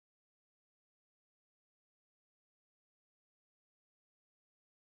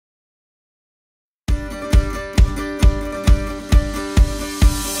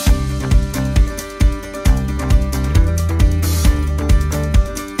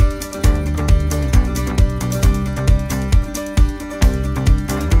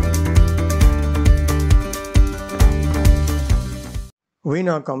We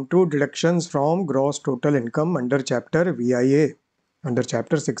now come to deductions from gross total income under chapter VIA, under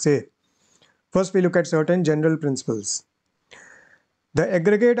chapter 6A. First, we look at certain general principles. The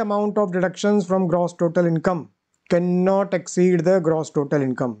aggregate amount of deductions from gross total income cannot exceed the gross total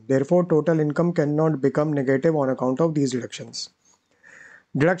income. Therefore, total income cannot become negative on account of these deductions.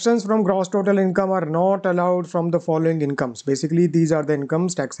 Deductions from gross total income are not allowed from the following incomes. Basically, these are the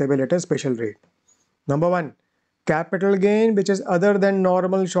incomes taxable at a special rate. Number 1. Capital gain which is other than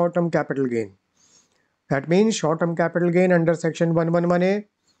normal short-term capital gain. That means short-term capital gain under section 111A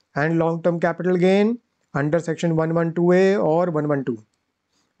and long-term capital gain under section 112A or 112.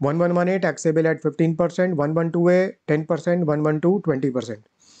 111A taxable at 15%, 112A 10%, 112 20%.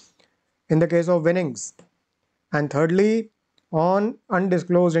 In the case of winnings. And thirdly, on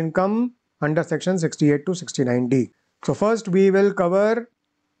undisclosed income under section 68 to 69D. So first we will cover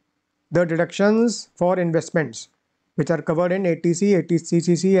the deductions for investments which are covered in 80C,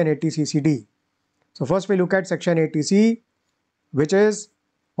 80CCC and 80CCD. So first we look at section 80C, which is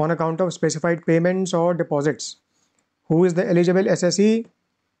on account of specified payments or deposits. Who is the eligible assessee?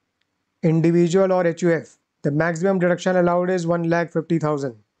 Individual or HUF. The maximum deduction allowed is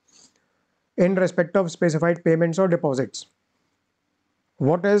 1,50,000 in respect of specified payments or deposits.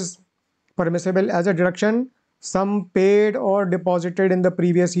 What is permissible as a deduction? Sum paid or deposited in the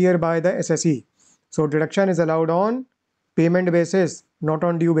previous year by the assessee. So deduction is allowed on payment basis, not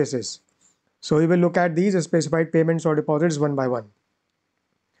on due basis. So we will look at these specified payments or deposits one by one.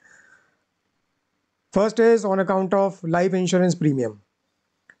 First is on account of life insurance premium.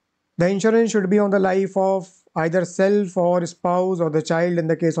 The insurance should be on the life of either self or spouse or the child in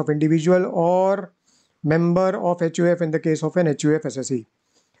the case of individual, or member of HUF in the case of an HUF assessee.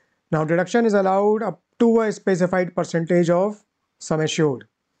 Now deduction is allowed up to a specified percentage of sum assured.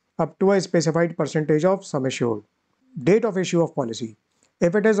 Up to a specified percentage of sum assured. Date of issue of policy.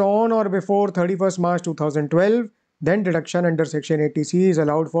 If it is on or before 31st March 2012, then deduction under section 80C is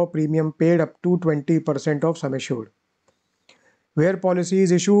allowed for premium paid up to 20% of sum assured. Where policy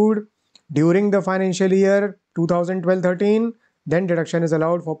is issued during the financial year 2012-13, then deduction is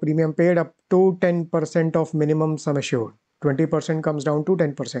allowed for premium paid up to 10% of minimum sum assured. 20% comes down to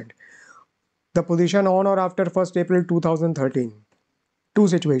 10%. The position on or after 1st April 2013. Two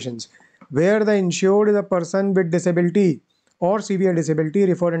situations. Where the insured is a person with disability or severe disability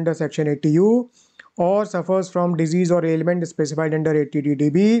referred under section 80U, or suffers from disease or ailment specified under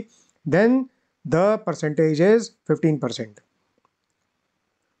 80DDB, then the percentage is 15%.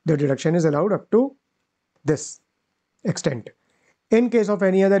 The deduction is allowed up to this extent. In case of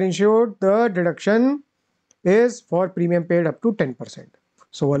any other insured, the deduction is for premium paid up to 10%.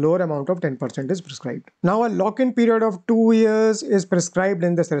 So a lower amount of 10% is prescribed. Now a lock-in period of 2 years is prescribed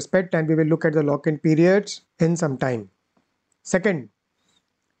in this respect, and we will look at the lock-in periods in some time. Second,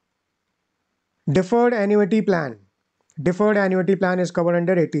 deferred annuity plan. Deferred annuity plan is covered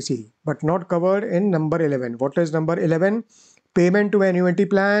under 80C but not covered in number 11. What is number 11? Payment to annuity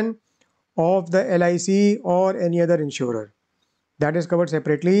plan of the LIC or any other insurer. That is covered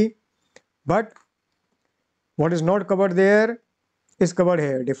separately, but what is not covered there is covered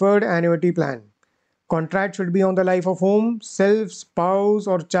here. Deferred annuity plan. Contract should be on the life of whom? Self, spouse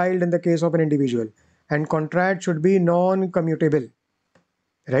or child in the case of an individual, and contract should be non-commutable,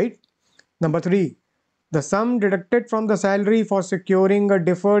 right? Number 3, the sum deducted from the salary for securing a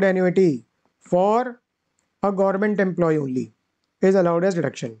deferred annuity for a government employee only is allowed as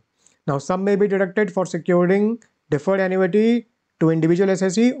deduction. Now sum may be deducted for securing deferred annuity to individual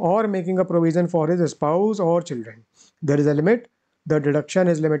assessee or making a provision for his spouse or children. There is a limit. The deduction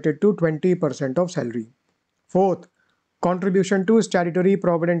is limited to 20% of salary. Fourth, contribution to statutory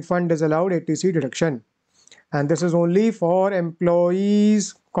provident fund is allowed 80C deduction, and this is only for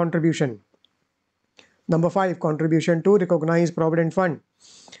employees' contribution. Number 5, contribution to recognized provident fund,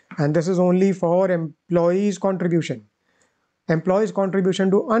 and this is only for employees' contribution. Employees'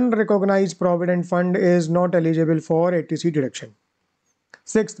 contribution to unrecognized provident fund is not eligible for 80C deduction.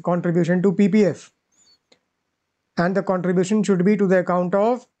 Sixth, contribution to PPF, and the contribution should be to the account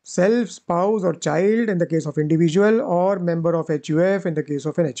of self, spouse or child in the case of individual, or member of HUF in the case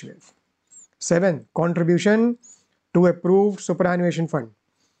of an HUF. 7, contribution to approved superannuation fund,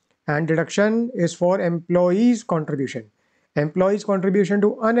 and deduction is for employees' contribution. Employees' contribution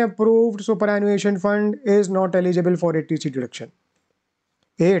to unapproved superannuation fund is not eligible for 80C deduction.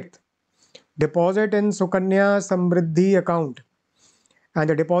 8th, deposit in Sukanya Samriddhi account, and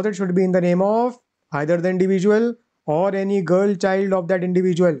the deposit should be in the name of either the individual or any girl child of that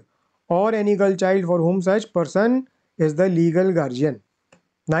individual, or any girl child for whom such person is the legal guardian.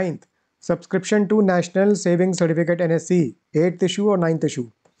 9th, Subscription to National Savings Certificate NSC, 8th issue or 9th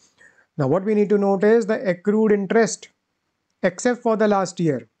issue. Now what we need to note is the accrued interest, except for the last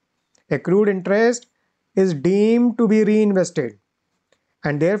year. Accrued interest is deemed to be reinvested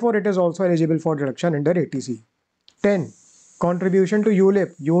and therefore it is also eligible for deduction under ATC. 10. Contribution to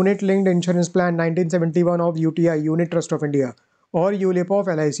ULIP, Unit Linked Insurance Plan 1971 of UTI, Unit Trust of India, or ULIP of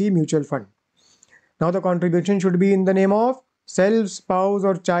LIC Mutual Fund. Now the contribution should be in the name of self, spouse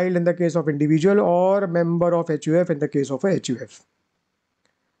or child in the case of individual, or member of HUF in the case of a HUF.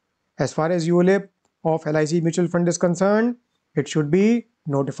 As far as ULIP of LIC Mutual Fund is concerned, it should be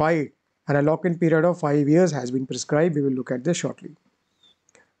notified and a lock-in period of 5 years has been prescribed. We will look at this shortly.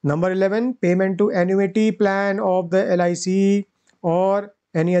 Number 11, payment to annuity plan of the LIC or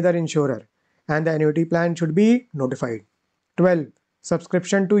any other insurer, and the annuity plan should be notified. 12,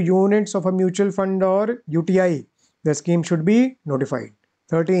 subscription to units of a mutual fund or UTI, the scheme should be notified.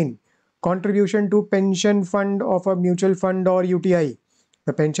 13, contribution to pension fund of a mutual fund or UTI,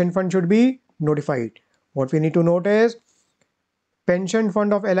 the pension fund should be notified. What we need to note is pension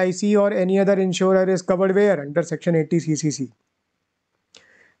fund of LIC or any other insurer is covered where? Under section 80 CCC.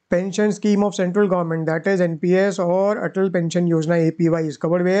 Pension scheme of central government, that is NPS or Atal Pension Yojana APY, is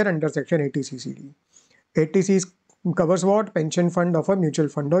covered where? Under section 80 CCD. 80C covers what? Pension fund of a mutual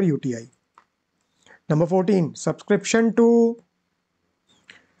fund or UTI. Number 14, subscription to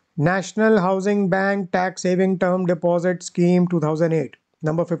National Housing Bank Tax Saving Term Deposit Scheme 2008.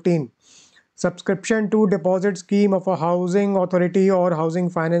 Number 15, subscription to deposit scheme of a housing authority or housing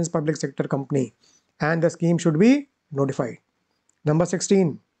finance public sector company, and the scheme should be notified. Number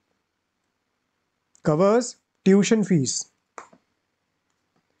 16 covers tuition fees,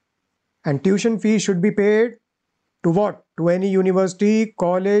 and tuition fees should be paid to what? To any university,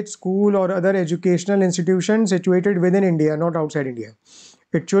 college, school or other educational institution situated within India, not outside India.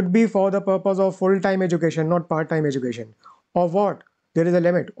 It should be for the purpose of full-time education, not part-time education. Of what? There is a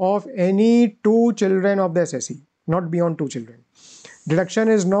limit of any 2 children of the SSC, not beyond 2 children. Deduction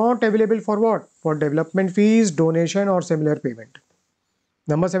is not available for what? For development fees, donation or similar payment.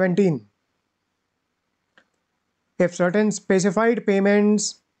 Number 17. If certain specified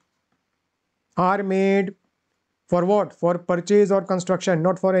payments are made for what? For purchase or construction,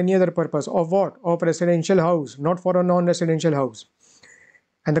 not for any other purpose. Of what? Of residential house, not for a non-residential house.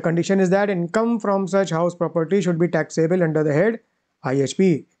 And the condition is that income from such house property should be taxable under the head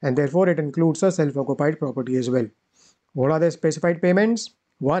IHP, and therefore it includes a self-occupied property as well. What are the specified payments?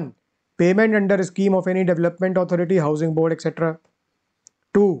 1. Payment under a scheme of any development authority, housing board, etc.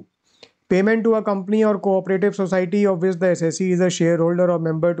 2. Payment to a company or cooperative society of which the SSC is a shareholder or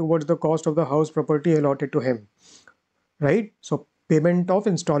member towards the cost of the house property allotted to him. Right? So payment of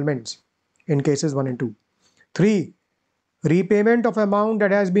installments in cases 1 and 2. 3. Repayment of amount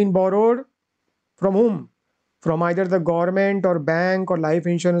that has been borrowed from whom? From either the government or bank or life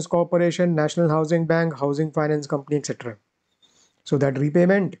insurance corporation, national housing bank, housing finance company, etc. So that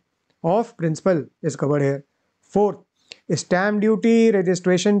repayment of principal is covered here. 4. Stamp duty,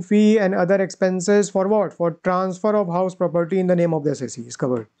 registration fee and other expenses for what? For transfer of house property in the name of the SSC is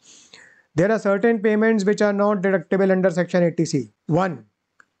covered. There are certain payments which are not deductible under section 80C. 1.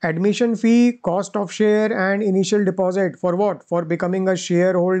 Admission fee, cost of share and initial deposit for what? For becoming a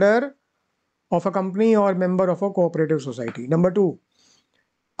shareholder of a company or member of a cooperative society. Number 2.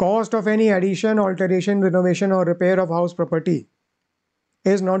 Cost of any addition, alteration, renovation or repair of house property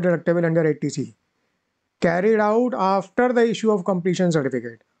is not deductible under 80C. Carried out after the issue of completion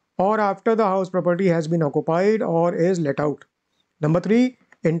certificate or after the house property has been occupied or is let out. Number 3.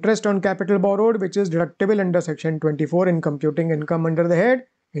 Interest on capital borrowed, which is deductible under section 24 in computing income under the head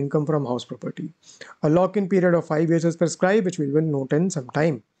income from house property. A lock-in period of 5 years is prescribed, which we will note in some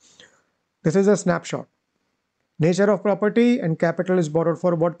time. This is a snapshot. Nature of property and capital is borrowed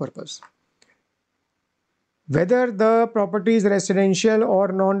for what purpose? Whether the property is residential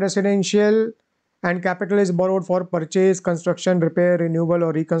or non-residential and capital is borrowed for purchase, construction, repair, renewal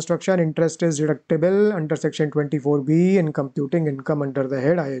or reconstruction, interest is deductible under section 24B in computing income under the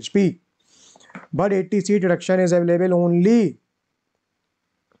head IHP. But 80C deduction is available only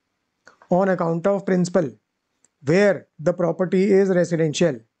on account of principal, where the property is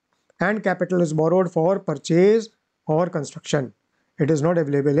residential and capital is borrowed for purchase or construction. It is not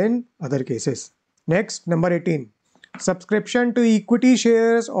available in other cases. Next, number 18. Subscription to equity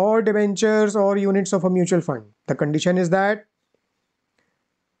shares or debentures or units of a mutual fund. The condition is that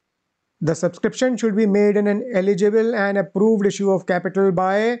the subscription should be made in an eligible and approved issue of capital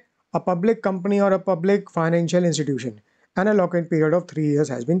by a public company or a public financial institution, and a lock-in period of 3 years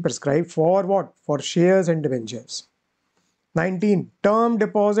has been prescribed for what? For shares and debentures. 19. Term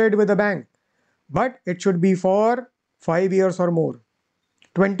deposit with a bank, but it should be for 5 years or more.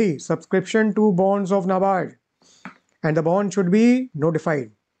 20. Subscription to bonds of NABARD, and the bond should be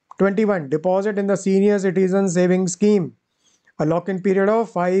notified. 21. Deposit in the senior citizen savings scheme. A lock-in period of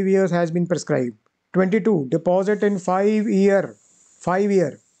 5 years has been prescribed. 22. Deposit in 5-year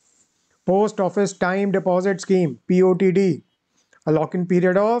post office time deposit scheme, POTD. A lock-in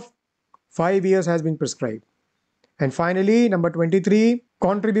period of 5 years has been prescribed. And finally, number 23,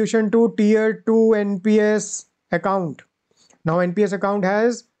 contribution to Tier 2 NPS account. Now, NPS account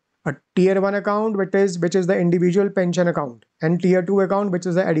has a Tier 1 account, which is the individual pension account, and Tier 2 account, which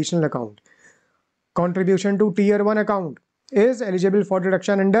is the additional account. Contribution to Tier 1 account is eligible for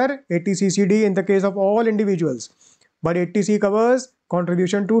deduction under 80CCD in the case of all individuals. But 80C covers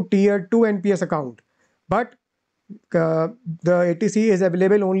contribution to Tier 2 NPS account. But the 80C is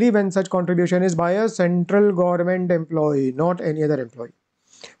available only when such contribution is by a central government employee, not any other employee.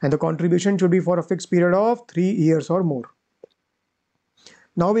 And the contribution should be for a fixed period of 3 years or more.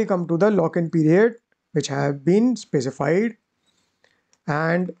 Now we come to the lock-in period, which have been specified.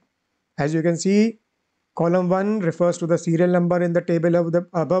 And as you can see, column 1 refers to the serial number in the table of the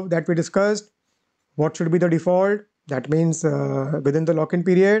above that we discussed. What should be the default? That means within the lock-in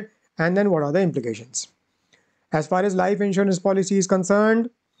period. And then what are the implications? As far as life insurance policy is concerned,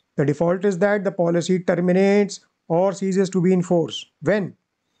 the default is that the policy terminates or ceases to be in force when?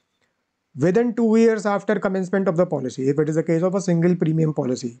 Within 2 years after commencement of the policy. If it is a case of a single premium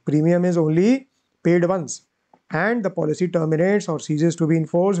policy, premium is only paid once, and the policy terminates or ceases to be in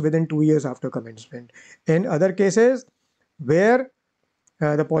force within 2 years after commencement. In other cases, where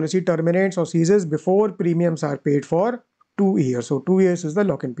the policy terminates or ceases before premiums are paid for 2 years. So 2 years is the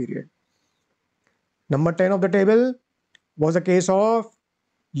lock-in period. Number 10 of the table was a case of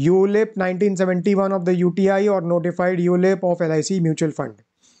ULIP 1971 of the UTI or notified ULIP of LIC mutual fund.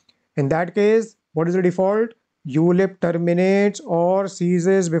 In that case, what is the default? ULIP terminates or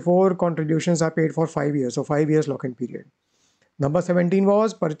ceases before contributions are paid for 5 years. So 5 years lock-in period. Number 17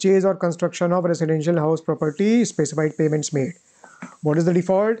 was purchase or construction of residential house property, specified payments made. What is the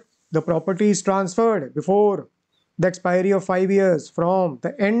default? The property is transferred before the expiry of 5 years from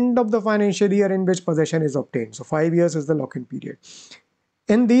the end of the financial year in which possession is obtained. So 5 years is the lock-in period.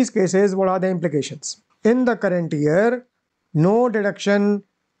 In these cases, what are the implications? In the current year, no deduction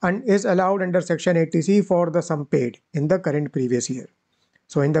is allowed under section 80C for the sum paid in the current previous year.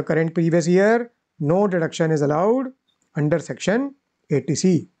 So in the current previous year, no deduction is allowed under section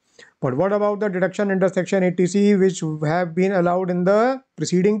 80C. But what about the deduction under section 80C which have been allowed in the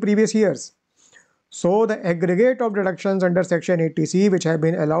preceding previous years? So the aggregate of deductions under section 80C which have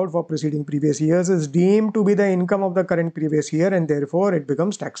been allowed for preceding previous years is deemed to be the income of the current previous year, and therefore it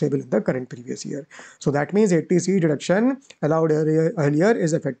becomes taxable in the current previous year. So that means 80C deduction allowed earlier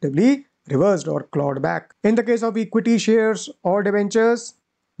is effectively reversed or clawed back. In the case of equity shares or debentures,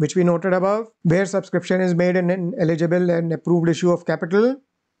 which we noted above, where subscription is made in an eligible and approved issue of capital,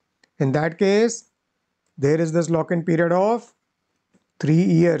 in that case, there is this lock-in period of 3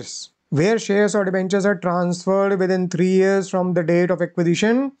 years. Where shares or debentures are transferred within 3 years from the date of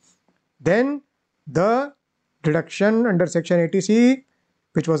acquisition, then the deduction under section 80C,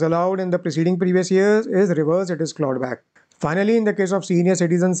 which was allowed in the preceding previous years, is reversed, it is clawed back. Finally, in the case of senior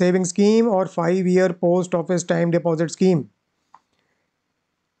citizen savings scheme or 5-year post office time deposit scheme,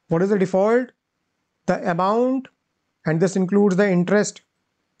 what is the default? The amount, and this includes the interest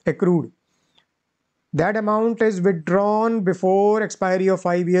accrued, that amount is withdrawn before expiry of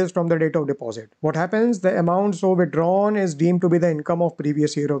 5 years from the date of deposit. What happens? The amount so withdrawn is deemed to be the income of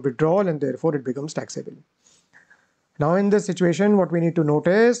previous year of withdrawal, and therefore it becomes taxable. Now in this situation, what we need to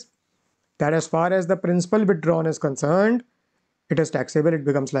notice that as far as the principal withdrawn is concerned, it is taxable, it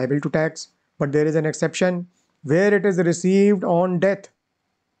becomes liable to tax. But there is an exception where it is received on death.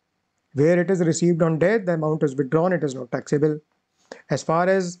 Where it is received on death, the amount is withdrawn, it is not taxable. As far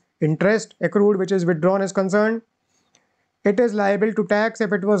as interest accrued which is withdrawn is concerned, it is liable to tax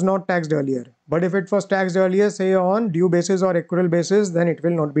if it was not taxed earlier. But if it was taxed earlier, say on due basis or accrual basis, then it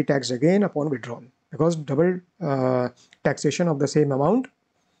will not be taxed again upon withdrawal, because double taxation of the same amount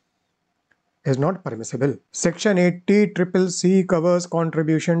is not permissible. Section 80CCC covers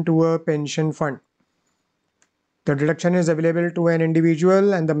contribution to a pension fund. The deduction is available to an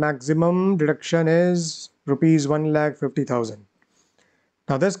individual and the maximum deduction is rupees 1,50,000.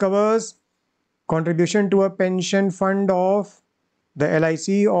 Now this covers contribution to a pension fund of the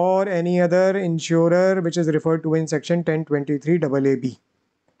LIC or any other insurer which is referred to in section 1023 AAB.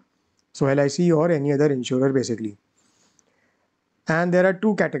 So LIC or any other insurer basically. And there are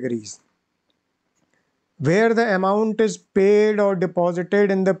two categories. where the amount is paid or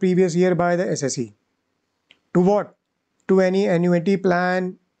deposited in the previous year by the SSE. To what? To any annuity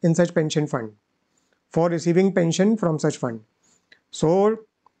plan in such pension fund for receiving pension from such fund. So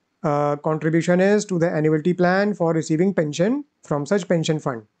contribution is to the annuity plan for receiving pension from such pension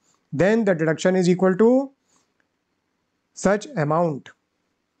fund. Then the deduction is equal to such amount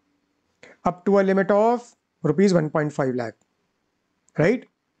up to a limit of rupees 1.5 lakh, right?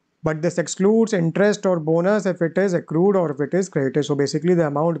 But this excludes interest or bonus if it is accrued or if it is credited. So basically the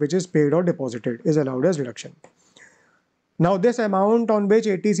amount which is paid or deposited is allowed as deduction. Now this amount on which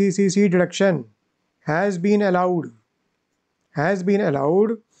 80cc deduction has been allowed,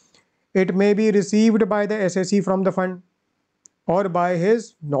 it may be received by the SSE from the fund or by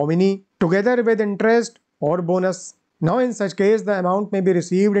his nominee together with interest or bonus. Now in such case the amount may be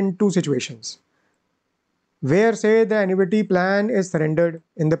received in two situations, where say the annuity plan is surrendered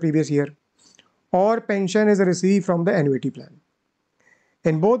in the previous year or pension is received from the annuity plan.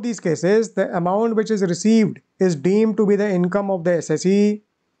 In both these cases, the amount which is received is deemed to be the income of the SSE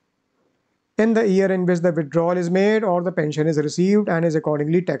in the year in which the withdrawal is made or the pension is received and is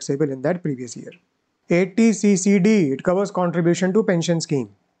accordingly taxable in that previous year. 80CCD, it covers contribution to pension scheme.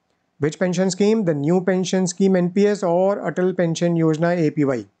 Which pension scheme? The new pension scheme NPS or Atal Pension Yojana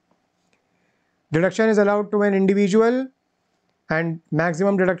APY. Deduction is allowed to an individual and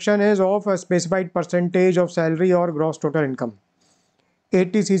maximum deduction is of a specified percentage of salary or gross total income.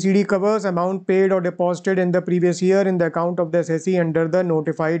 80CCD covers amount paid or deposited in the previous year in the account of the SSE under the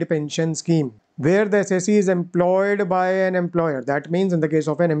notified pension scheme, where the SSE is employed by an employer. That means in the case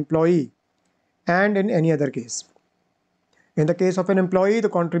of an employee and in any other case. In the case of an employee, the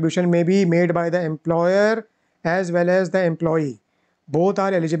contribution may be made by the employer as well as the employee. Both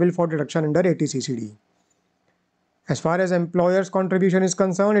are eligible for deduction under 80CCD. As far as employer's contribution is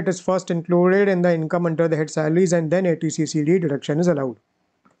concerned, it is first included in the income under the head salaries and then 80CCD deduction is allowed.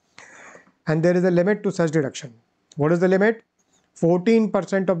 And there is a limit to such deduction. What is the limit?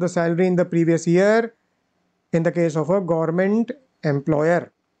 14% of the salary in the previous year in the case of a government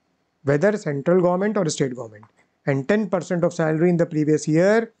employer, whether central government or state government, and 10% of salary in the previous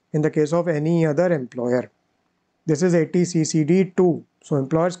year in the case of any other employer. This is 80CCD2. So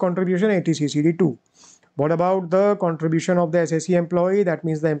employer's contribution 80CCD2. What about the contribution of the SSE employee? That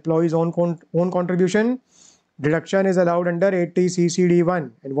means the employee's own contribution. Deduction is allowed under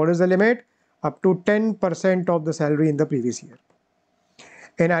 80CCD1. And what is the limit? Up to 10% of the salary in the previous year.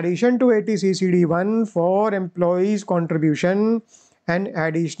 In addition to 80CCD1, for employees' contribution, an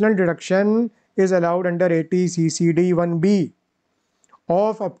additional deduction is allowed under 80CCD1B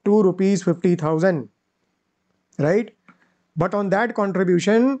of up to rupees 50,000. Right? But on that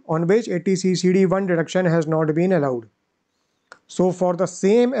contribution on which 80CCD1 deduction has not been allowed. So for the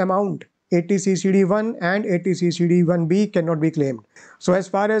same amount, 80CCD1 and 80CCD1B cannot be claimed. So as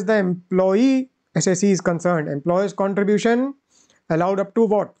far as the employee SSE is concerned, employer's contribution allowed up to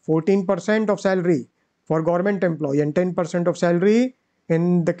what? 14% of salary for government employee and 10% of salary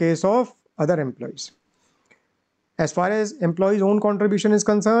in the case of other employees. As far as employee's own contribution is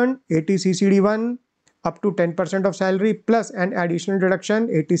concerned, 80CCD1 up to 10% of salary plus an additional deduction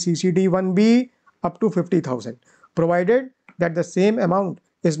 80CCD1B up to 50,000, provided that the same amount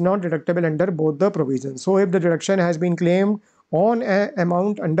is not deductible under both the provisions. So if the deduction has been claimed on an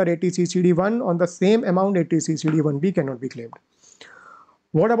amount under 80CCD1, on the same amount 80CCD1B cannot be claimed.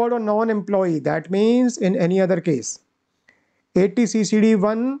 What about a non-employee? That means in any other case,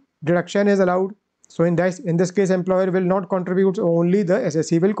 80CCD1 deduction is allowed. So in this case, employer will not contribute, only the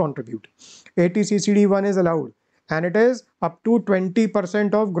SSE will contribute. 80CCD1 is allowed and it is up to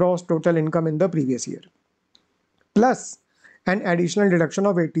 20% of gross total income in the previous year. Plus an additional deduction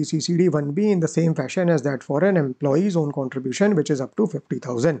of 80CCD1B in the same fashion as that for an employee's own contribution, which is up to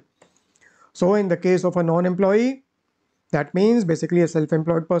 50,000. So in the case of a non-employee, that means basically a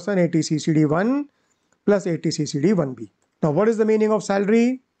self-employed person, 80CCD1 plus 80CCD1B. Now what is the meaning of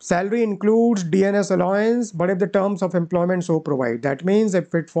salary? Salary includes DNS allowance, but if the terms of employment so provide. That means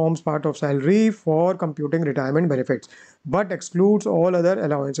if it forms part of salary for computing retirement benefits, but excludes all other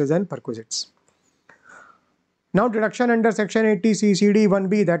allowances and perquisites. Now deduction under section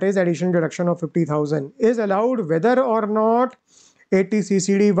 80CCD1B, that is additional deduction of 50,000, is allowed whether or not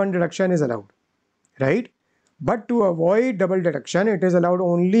 80CCD1 deduction is allowed, right? But to avoid double deduction, it is allowed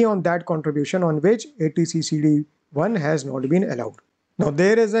only on that contribution on which 80CCD1 has not been allowed. Now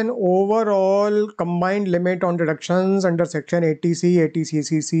there is an overall combined limit on deductions under section 80C,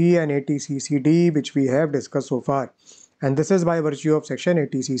 80CCC and 80CCD which we have discussed so far, and this is by virtue of section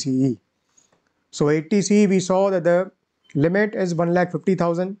 80CCE. So 80C we saw that the limit is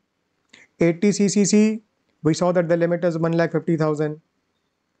 1,50,000, 80CCC We saw that the limit is 1,50,000,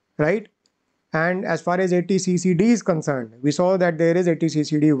 right? And as far as ATCCD is concerned, we saw that there is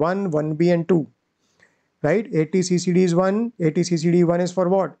ATCCD 1, 1B and 2, right? ATCCD is 1, ATCCD 1 is for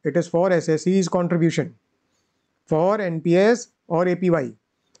what? It is for SSE's contribution, for NPS or APY,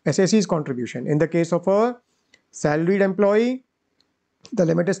 SSE's contribution. In the case of a salaried employee, the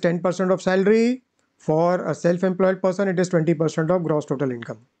limit is 10% of salary. For a self-employed person, it is 20% of gross total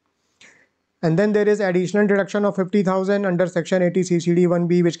income. And then there is additional deduction of 50,000 under section 80 CCD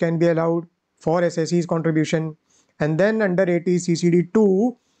 1B, which can be allowed for SSE's contribution. And then under 80 CCD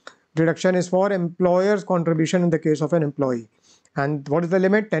 2, deduction is for employer's contribution in the case of an employee. And what is the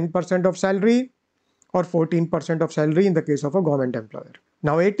limit? 10% of salary or 14% of salary in the case of a government employer.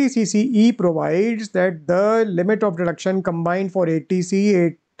 Now 80CCE provides that the limit of deduction combined for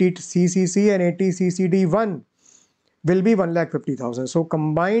 80C, 80CCC and 80CCD1 will be 1,50,000. So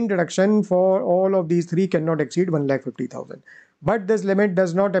combined deduction for all of these three cannot exceed 1,50,000. But this limit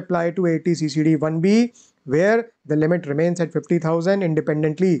does not apply to 80CCD1B, where the limit remains at 50,000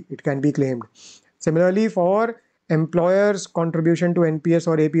 independently. It can be claimed. Similarly, for employer's contribution to NPS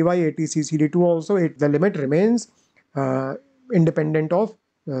or APY, 80CCD2 also, the limit remains independent of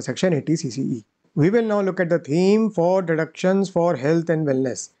section 80CCE. We will now look at the theme for deductions for health and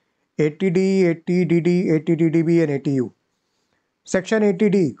wellness. 80D, 80DD, 80DDB and 80U. Section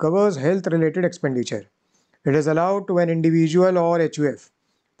 80D covers health-related expenditure. It is allowed to an individual or HUF.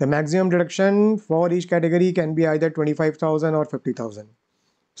 The maximum deduction for each category can be either 25,000 or 50,000.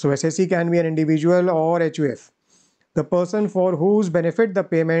 So SSE can be an individual or HUF. The person for whose benefit the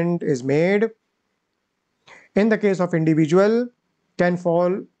payment is made, in the case of individual, can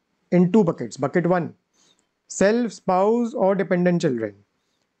fall in two buckets. Bucket 1, self, spouse or dependent children.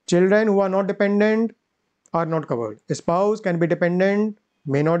 Children who are not dependent are not covered. A spouse can be dependent,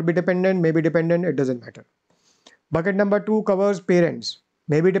 may not be dependent, may be dependent, it doesn't matter. Bucket number 2 covers parents.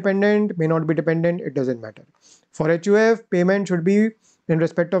 May be dependent, may not be dependent, it doesn't matter. For HUF, payment should be in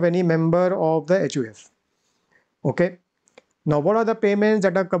respect of any member of the HUF. Okay. Now, what are the payments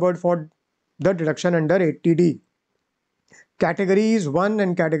that are covered for the deduction under 80D? Categories 1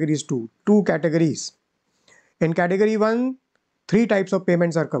 and categories 2. Two categories. In category 1, 3 types of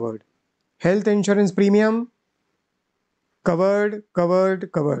payments are covered. Health insurance premium, covered.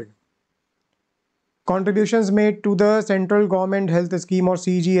 Contributions made to the central government health scheme or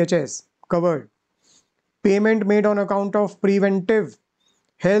CGHS, covered. Payment made on account of preventive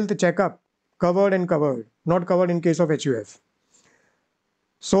health checkup, covered and covered. Not covered in case of HUF.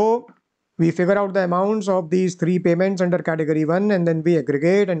 So we figure out the amounts of these 3 payments under category 1 and then we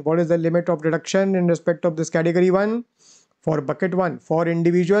aggregate, and what is the limit of deduction in respect of this category 1? For bucket 1, for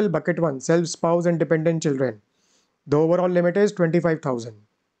individual, bucket 1, self, spouse and dependent children, the overall limit is 25,000.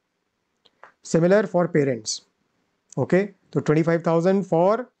 Similar for parents. Okay, so 25,000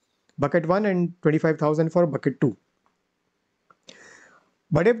 for bucket 1 and 25,000 for bucket 2.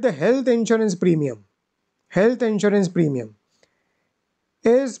 But if the health insurance premium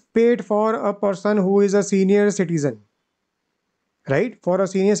is paid for a person who is a senior citizen, right? For a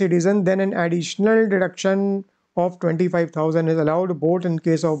senior citizen, then an additional deduction of 25,000 is allowed both in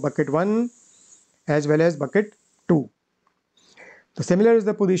case of bucket 1 as well as bucket 2. So similar is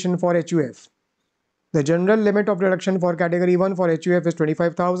the position for HUF. The general limit of deduction for category 1 for HUF is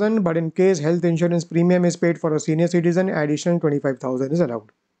 25,000, but in case health insurance premium is paid for a senior citizen, additional 25,000 is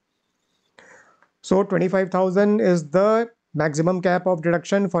allowed. So 25,000 is the maximum cap of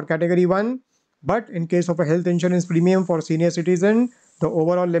deduction for category 1, but in case of a health insurance premium for senior citizen, the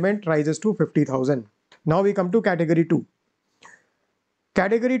overall limit rises to 50,000. Now we come to category 2.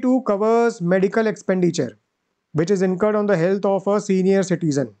 Category 2 covers medical expenditure which is incurred on the health of a senior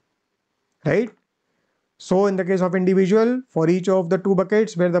citizen, right? So in the case of individual, for each of the 2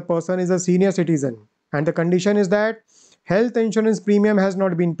 buckets where the person is a senior citizen and the condition is that health insurance premium has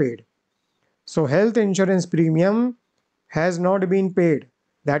not been paid. So health insurance premium has not been paid.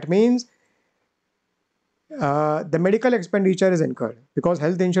 That means the medical expenditure is incurred because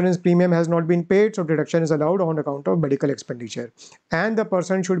health insurance premium has not been paid, so deduction is allowed on account of medical expenditure, and the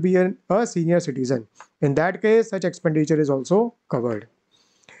person should be a senior citizen. In that case, such expenditure is also covered.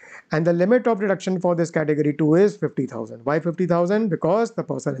 And the limit of deduction for this category 2 is 50,000. Why 50,000? Because the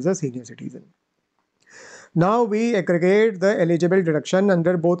person is a senior citizen. Now we aggregate the eligible deduction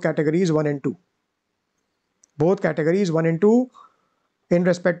under both categories 1 and 2. Both categories 1 and 2 in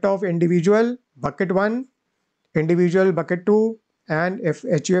respect of individual bucket 1, individual bucket 2, and if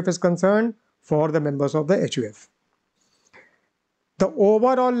HUF is concerned, for the members of the HUF. The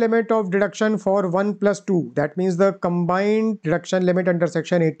overall limit of deduction for 1 plus 2, that means the combined deduction limit under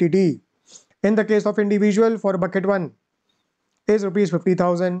section 80D In the case of individual, for bucket 1 is rupees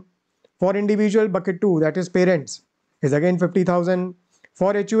 50,000. For individual, bucket 2, that is parents, is again 50,000.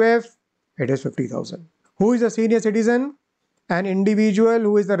 For HUF, it is 50,000. Who is a senior citizen? An individual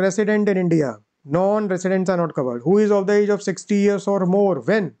who is a resident in India. Non-residents are not covered. Who is of the age of 60 years or more.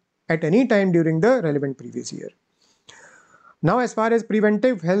 When? At any time during the relevant previous year. Now, as far as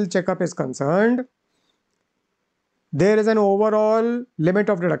preventive health checkup is concerned, there is an overall limit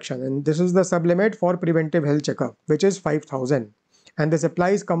of deduction, and this is the sublimit for preventive health checkup, which is 5,000. And this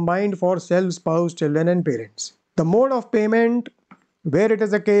applies combined for self, spouse, children and parents. The mode of payment, where it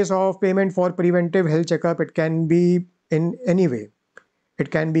is a case of payment for preventive health checkup, it can be in any way.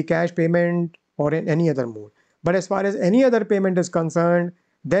 It can be cash payment or in any other mode. But as far as any other payment is concerned,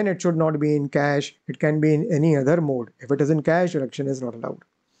 then it should not be in cash. It can be in any other mode. If it is in cash, deduction is not allowed.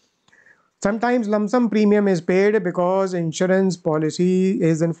 Sometimes lump sum premium is paid because insurance policy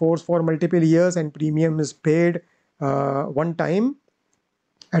is in force for multiple years and premium is paid one time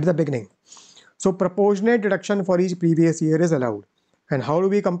at the beginning. So proportionate deduction for each previous year is allowed. And how do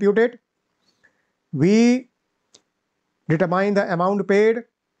we compute it? We determine the amount paid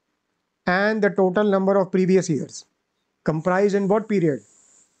and the total number of previous years. Comprised in what period?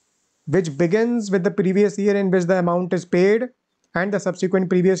 Which begins with the previous year in which the amount is paid and the subsequent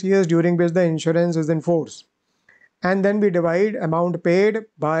previous years during which the insurance is in force. And then we divide amount paid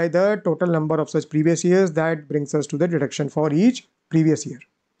by the total number of such previous years. That brings us to the deduction for each previous year.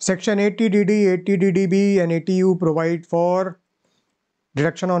 Section 80DD, 80DDB and 80U provide for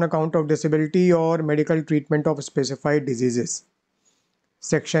deduction on account of disability or medical treatment of specified diseases.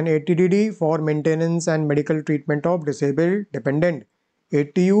 Section 80DD for maintenance and medical treatment of disabled dependent.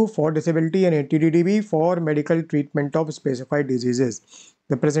 80U for disability and 80DDB for medical treatment of specified diseases.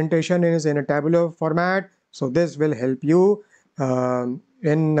 The presentation is in a tabular format, so this will help you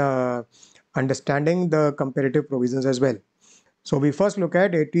in understanding the comparative provisions as well. So we first look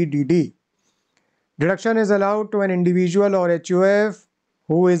at 80DD. Deduction is allowed to an individual or HUF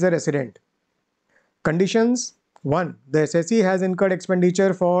who is a resident. Conditions: 1. The SSE has incurred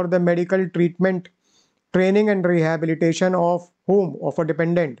expenditure for the medical treatment, training and rehabilitation of whom? Of a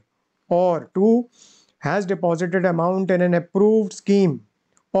dependent. Or 2. Has deposited amount in an approved scheme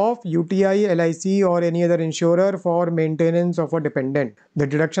of UTI, LIC or any other insurer for maintenance of a dependent. The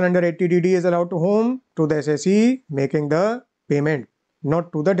deduction under 80DD is allowed to whom? To the SSE making the payment,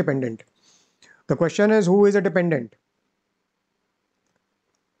 not to the dependent. The question is, who is a dependent?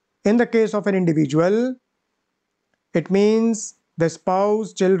 In the case of an individual, it means the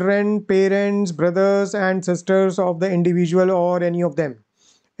spouse, children, parents, brothers and sisters of the individual or any of them.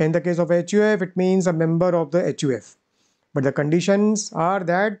 In the case of HUF, it means a member of the HUF. But the conditions are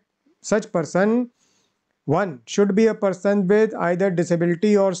that such person, 1. should be a person with either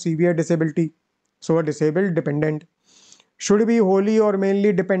disability or severe disability, so a disabled dependent. Should be wholly or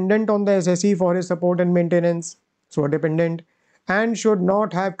mainly dependent on the SSE for his support and maintenance, so a dependent. And should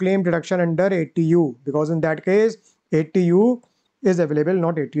not have claimed deduction under 80U, because in that case 80U is available,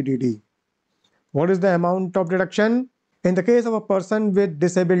 not 80DD. What is the amount of deduction? In the case of a person with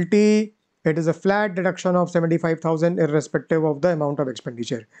disability, it is a flat deduction of 75,000 irrespective of the amount of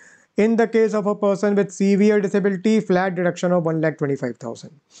expenditure. In the case of a person with severe disability, flat deduction of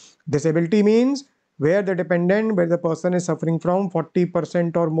 1,25,000. Disability means where the person is suffering from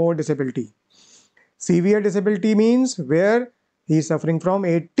 40% or more disability. Severe disability means where he is suffering from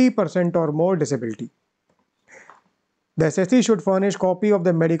 80% or more disability. The SSE should furnish copy of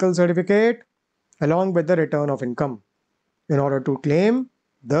the medical certificate along with the return of income in order to claim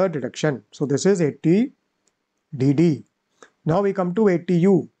the deduction. So this is 80DD. Now we come to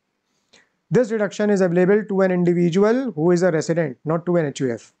 80U. This deduction is available to an individual who is a resident, not to an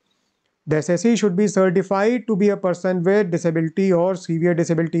HUF. The SSE should be certified to be a person with disability or severe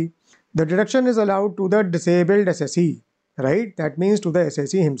disability. The deduction is allowed to the disabled SSE, right? That means to the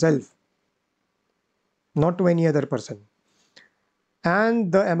SSE himself, not to any other person.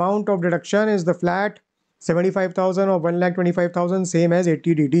 And the amount of deduction is the flat 75,000 or 1,25,000, same as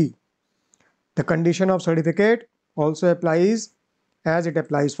 80DD. The condition of certificate also applies as it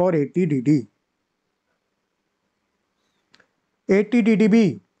applies for 80DD.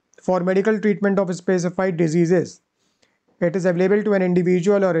 80DDB for medical treatment of specified diseases. It is available to an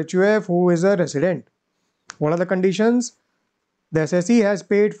individual or HUF who is a resident. What are the conditions? The SSE has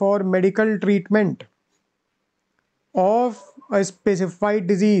paid for medical treatment of a specified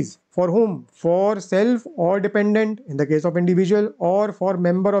disease. For whom? For self or dependent in the case of individual, or for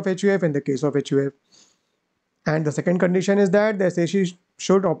member of HUF in the case of HUF. And the second condition is that the SSE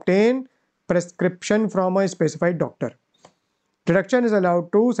should obtain prescription from a specified doctor. Deduction is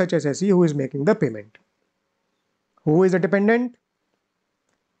allowed to such assessee who is making the payment. Who is a dependent?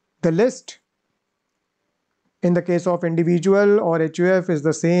 The list in the case of individual or HUF is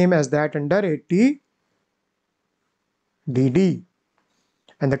the same as that under 80 DD.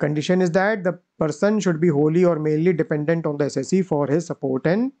 And the condition is that the person should be wholly or mainly dependent on the assessee for his support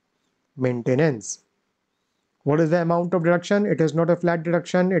and maintenance. What is the amount of deduction? It is not a flat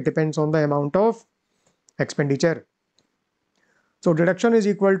deduction. It depends on the amount of expenditure. So deduction is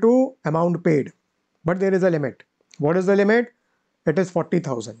equal to amount paid, but there is a limit. What is the limit? It is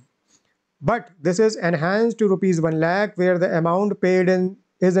 40,000. But this is enhanced to rupees 1 lakh where the amount paid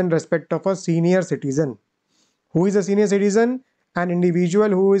is in respect of a senior citizen. Who is a senior citizen? An individual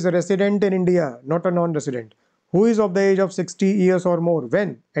who is a resident in India, not a non-resident, who is of the age of 60 years or more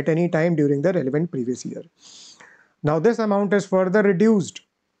when at any time during the relevant previous year. Now this amount is further reduced.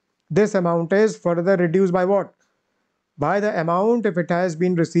 This amount is further reduced by what? By the amount if it has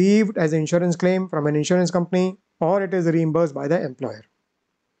been received as insurance claim from an insurance company or it is reimbursed by the employer.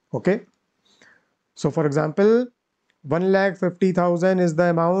 Okay. So for example, 1,50,000 is the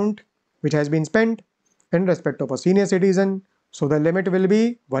amount which has been spent in respect of a senior citizen. So the limit will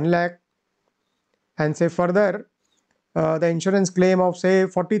be 1 lakh. And say further, the insurance claim of say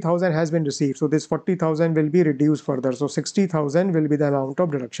 40,000 has been received. So this 40,000 will be reduced further. So 60,000 will be the amount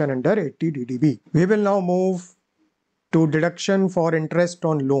of deduction under 80 DDB. We will now move to deduction for interest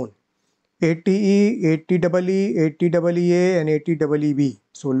on loan. 80E, 80EE, 80EA and 80EB.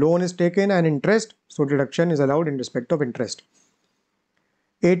 So loan is taken and interest. So deduction is allowed in respect of interest.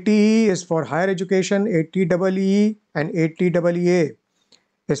 80E is for higher education, 80EE and 80EA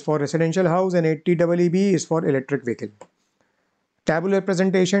is for residential house and 80EB is for electric vehicle. Tabular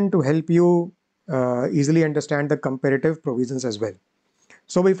presentation to help you easily understand the comparative provisions as well.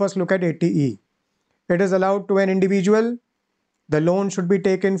 So we first look at 80E. It is allowed to an individual. The loan should be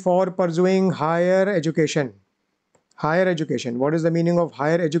taken for pursuing higher education. Higher education. What is the meaning of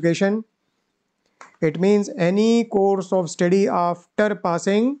higher education? It means any course of study after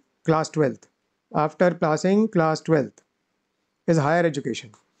passing class 12th. After passing class 12th is higher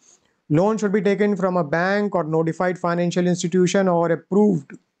education. Loan should be taken from a bank or notified financial institution or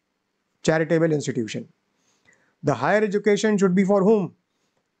approved charitable institution. The higher education should be for whom?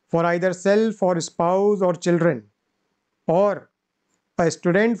 For either self or spouse or children, or a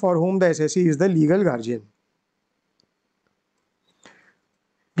student for whom the assessee is the legal guardian.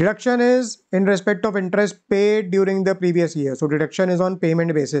 Deduction is in respect of interest paid during the previous year. So deduction is on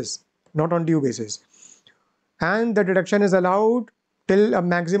payment basis, not on due basis. And the deduction is allowed till a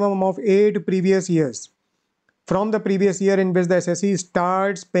maximum of 8 previous years from the previous year in which the assessee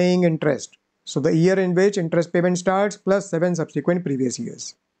starts paying interest. So the year in which interest payment starts plus 7 subsequent previous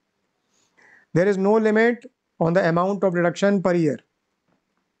years. There is no limit on the amount of deduction per year.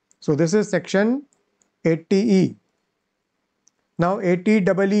 So this is section 80E. Now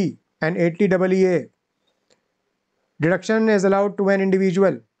 80EE and 80EA. Deduction is allowed to an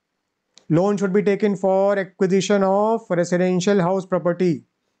individual. Loan should be taken for acquisition of residential house property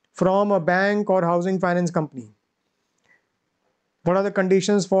from a bank or housing finance company. What are the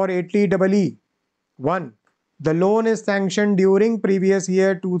conditions for 80EE? 1. The loan is sanctioned during previous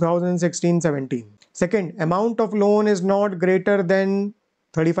year 2016-17. Second, amount of loan is not greater than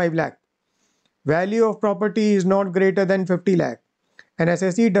 35 lakh. Value of property is not greater than 50 lakh. An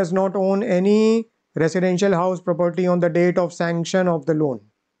assessee does not own any residential house property on the date of sanction of the loan.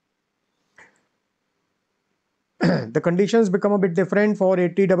 The conditions become a bit different for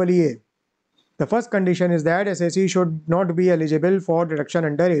 80EA. The first condition is that assessee should not be eligible for deduction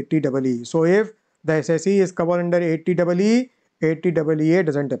under 80EE. So if the assessee is covered under 80EE, 80EA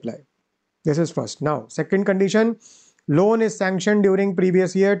doesn't apply. This is first. Now, second condition, loan is sanctioned during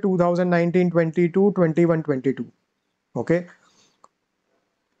previous year 2019-22, 21-22. Okay.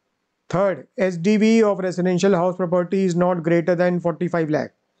 Third, SDV of residential house property is not greater than 45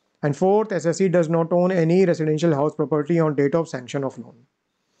 lakh. And fourth, assessee does not own any residential house property on date of sanction of loan.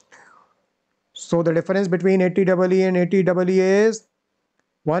 So the difference between 80EE and 80EA is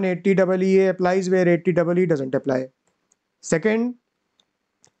 1, 80EA applies where 80EE doesn't apply. Second,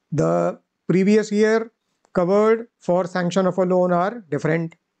 the previous year covered for sanction of a loan are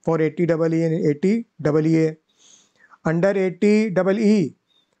different for 80EE and 80EA. Under 80EE,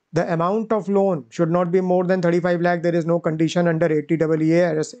 the amount of loan should not be more than 35 lakh. There is no condition under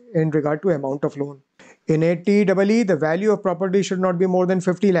 80EA as in regard to amount of loan. In 80EE, the value of property should not be more than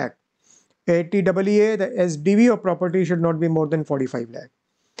 50 lakh. 80EA, the SDV of property should not be more than 45 lakh.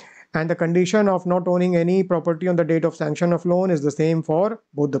 And the condition of not owning any property on the date of sanction of loan is the same for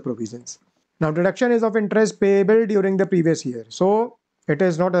both the provisions. Now deduction is of interest payable during the previous year. So it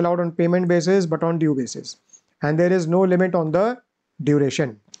is not allowed on payment basis but on due basis. And there is no limit on the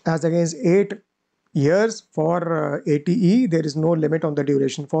duration. As against 8 years for 80E, there is no limit on the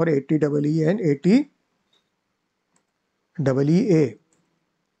duration for 80EE and 80EA.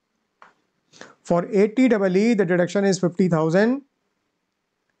 For 80EE, the deduction is 50,000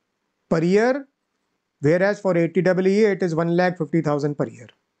 per year, whereas for 80EA, it is 1,50,000 per year.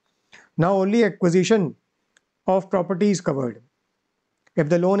 Now only acquisition of property is covered. If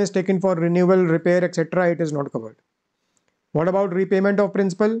the loan is taken for renewal, repair, etc., it is not covered. What about repayment of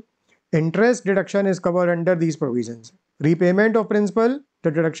principal? Interest deduction is covered under these provisions. Repayment of principal,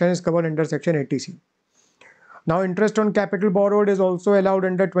 the deduction is covered under section 80C. Now interest on capital borrowed is also allowed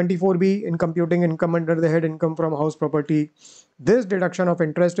under 24B in computing income under the head income from house property. This deduction of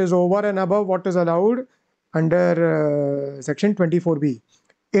interest is over and above what is allowed under section 24B.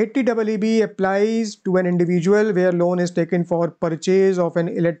 80EB applies to an individual where loan is taken for purchase of an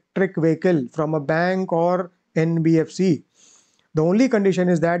electric vehicle from a bank or NBFC. The only condition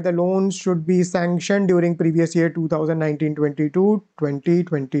is that the loan should be sanctioned during previous year 2019-22,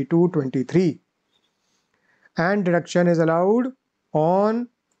 2022-23. And deduction is allowed on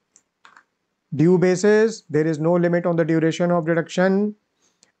due basis. There is no limit on the duration of deduction,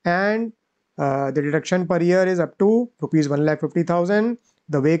 and the deduction per year is up to rupees 1,50,000.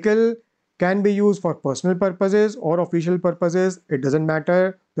 The vehicle can be used for personal purposes or official purposes. It doesn't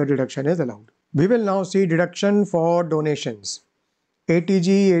matter. The deduction is allowed. We will now see deduction for donations.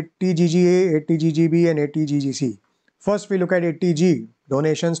 ATG, ATGGA, ATGGB and ATGGC. First we look at ATG,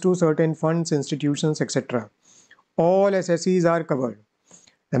 donations to certain funds, institutions, etc. All SSEs are covered.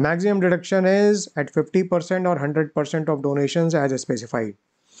 The maximum deduction is at 50% or 100% of donations as specified.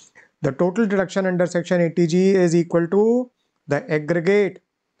 The total deduction under section ATG is equal to the aggregate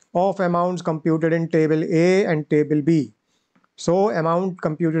of amounts computed in table A and table B. So amount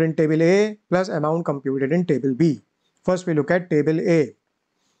computed in table A plus amount computed in table B. First we look at table A.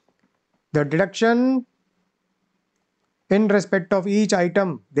 The deduction in respect of each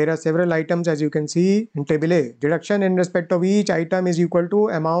item, there are several items as you can see in table A. Deduction in respect of each item is equal to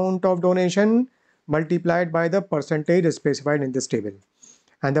amount of donation multiplied by the percentage specified in this table.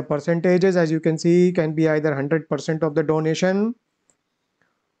 And the percentages as you can see can be either 100% of the donation,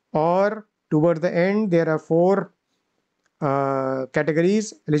 or towards the end there are 4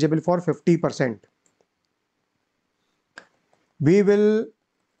 categories eligible for 50%. We will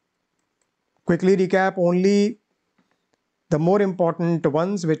quickly recap only the more important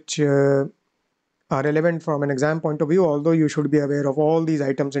ones which are relevant from an exam point of view, although you should be aware of all these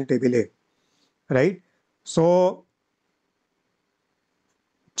items in table A, right? So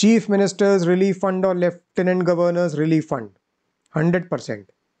Chief Minister's Relief Fund or Lieutenant Governor's Relief Fund, 100%,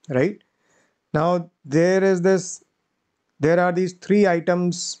 right? Now there are these three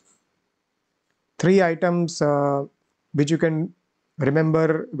items which you can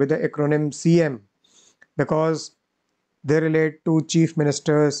remember with the acronym CM, because they relate to Chief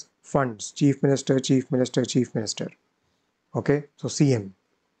Minister's funds. Chief Minister, Chief Minister, Chief Minister. Okay, so CM.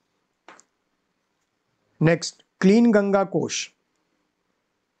 Next, Clean Ganga Kosh.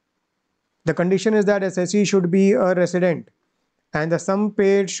 The condition is that SSE should be a resident and the sum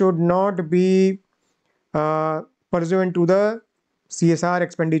paid should not be pursuant to the CSR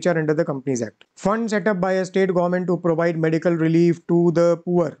expenditure under the Companies Act. Fund set up by a state government to provide medical relief to the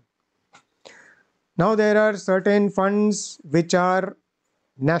poor. Now there are certain funds which are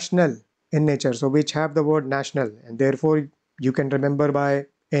national in nature, so which have the word national, and therefore you can remember by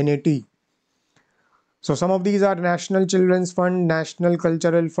NAT. So some of these are National Children's Fund, National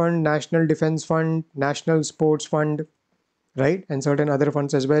Cultural Fund, National Defense Fund, National Sports Fund, right? And certain other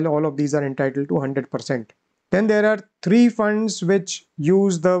funds as well. All of these are entitled to 100%. Then there are 3 funds which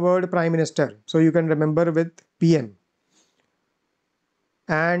use the word Prime Minister. So you can remember with PM.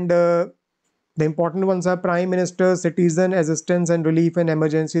 And the important ones are Prime Minister Citizen Assistance and Relief in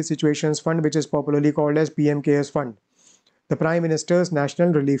Emergency Situations Fund, which is popularly called as PMKS Fund. The Prime Minister's National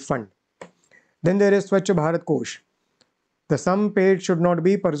Relief Fund. Then there is Swachh Bharat Kosh. The sum paid should not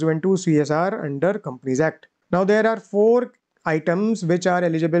be pursuant to CSR under Companies Act. Now there are 4 items which are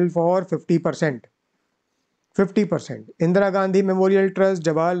eligible for 50%. 50%. Indira Gandhi Memorial Trust,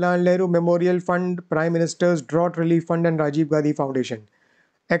 Jawaharlal Nehru Memorial Fund, Prime Minister's Drought Relief Fund and Rajiv Gandhi Foundation.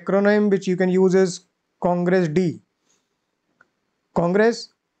 Acronym which you can use is Congress D.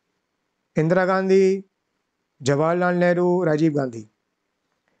 Congress, Indira Gandhi, Jawaharlal Nehru, Rajiv Gandhi.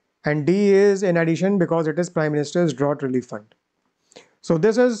 And D is in addition because it is Prime Minister's Drought Relief Fund. So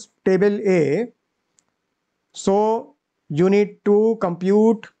this is table A. So you need to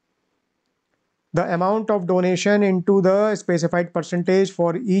compute the amount of donation into the specified percentage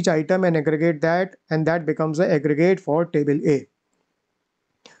for each item and aggregate that, and that becomes the aggregate for table A.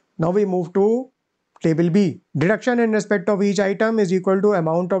 Now we move to table B. Deduction in respect of each item is equal to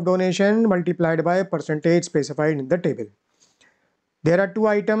amount of donation multiplied by percentage specified in the table. There are two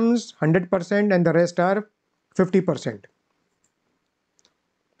items, 100% and the rest are 50%.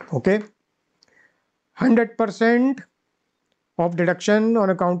 Okay. 100% of deduction on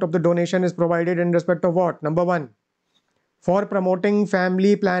account of the donation is provided in respect of what? Number one, for promoting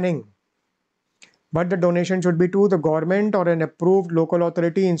family planning. But the donation should be to the government or an approved local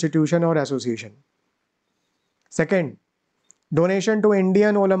authority, institution or association. Second, donation to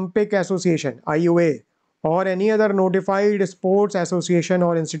Indian Olympic Association, IOA, or any other notified sports association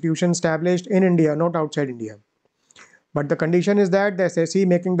or institution established in India, not outside India. But the condition is that the SSE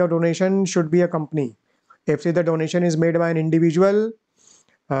making the donation should be a company. If say the donation is made by an individual,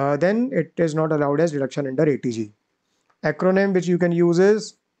 then it is not allowed as deduction under ATG. Acronym which you can use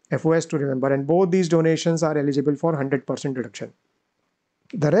is FOS to remember, and both these donations are eligible for 100% deduction.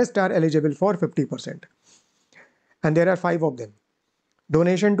 The rest are eligible for 50%. And there are 5 of them.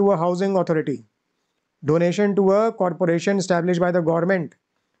 Donation to a housing authority. Donation to a corporation established by the government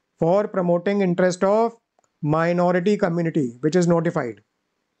for promoting interest of minority community which is notified.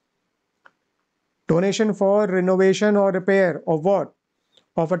 Donation for renovation or repair of what?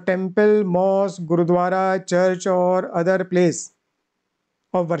 Of a temple, mosque, gurudwara, church or other place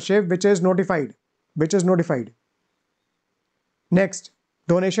of worship which is notified. Next,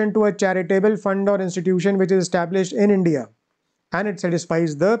 donation to a charitable fund or institution which is established in India and it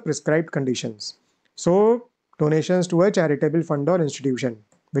satisfies the prescribed conditions. So, donations to a charitable fund or institution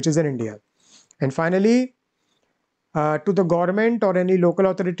which is in India. And finally, to the government or any local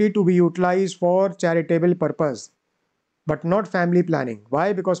authority to be utilized for charitable purpose, but not family planning.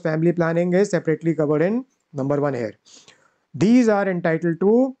 Why? Because family planning is separately covered in number 1 here. These are entitled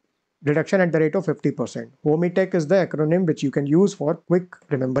to deduction at the rate of 50%. HOMITEC is the acronym which you can use for quick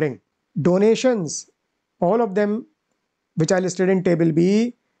remembering. Donations, all of them which are listed in table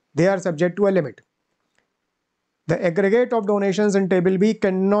B, they are subject to a limit. The aggregate of donations in table B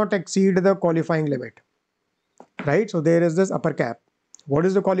cannot exceed the qualifying limit. Right? So there is this upper cap. What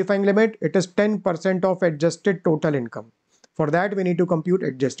is the qualifying limit? It is 10% of adjusted total income. For that, we need to compute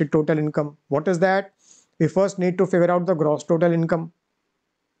adjusted total income. What is that? We first need to figure out the gross total income.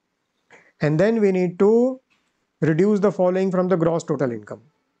 And then we need to reduce the following from the gross total income.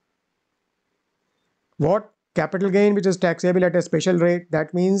 What? Capital gain which is taxable at a special rate.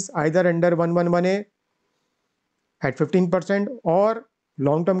 That means either under 111A at 15% or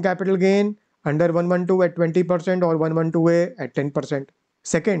long-term capital gain under 112 at 20% or 112A at 10%.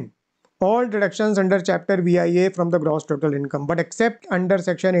 Second, all deductions under chapter VIA from the gross total income, but except under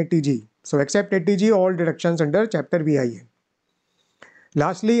section ATG. So except ATG, all deductions under chapter VIA.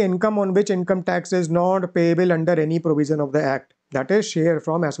 Lastly, income on which income tax is not payable under any provision of the Act. That is share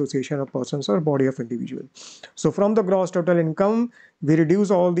from association of persons or body of individual. So from the gross total income, we reduce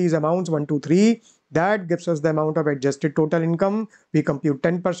all these amounts 1, 2, 3. That gives us the amount of adjusted total income. We compute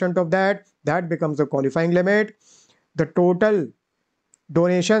 10% of that. That becomes the qualifying limit. The total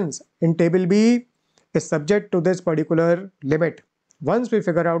donations in table B is subject to this particular limit. Once we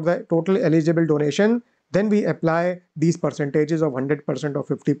figure out the total eligible donation, then we apply these percentages of 100% or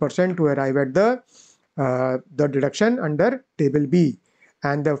 50% to arrive at the deduction under table B.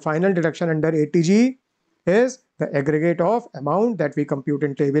 And the final deduction under ATG is the aggregate of amount that we compute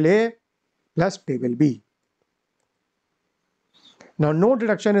in table A plus table B. Now, no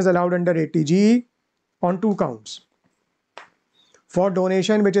deduction is allowed under ATG on 2 counts. For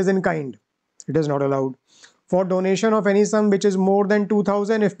donation which is in kind, it is not allowed. For donation of any sum which is more than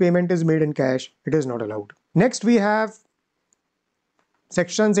 2000 if payment is made in cash, it is not allowed. Next we have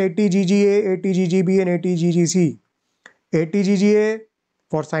sections 80GGA, 80GGB and 80GGC. 80GGA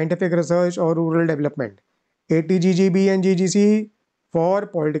for scientific research or rural development. 80GGB and GGC for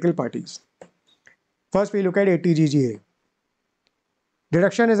political parties. First we look at 80GGA.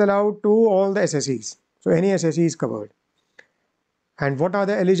 Deduction is allowed to all the SSEs. So any SSE is covered. And what are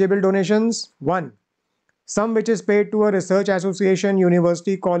the eligible donations? 1. Sum which is paid to a research association,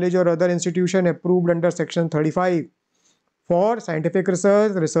 university, college or other institution approved under section 35 for scientific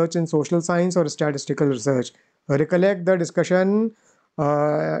research, research in social science or statistical research. Recollect the discussion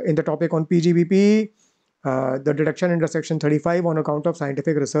in the topic on PGBP, the deduction under section 35 on account of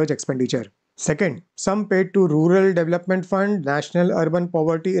scientific research expenditure. Second, sum paid to Rural Development Fund, National Urban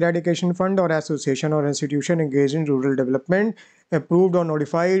Poverty Eradication Fund or association or institution engaged in rural development approved or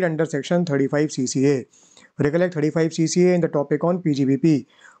notified under section 35 CCA. Recollect 35 CCA in the topic on PGBP.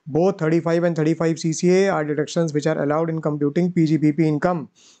 Both 35 and 35 CCA are deductions which are allowed in computing PGBP income.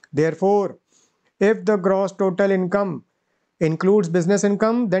 Therefore, if the gross total income includes business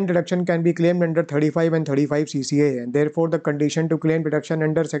income, then deduction can be claimed under 35 and 35 CCA. And therefore, the condition to claim deduction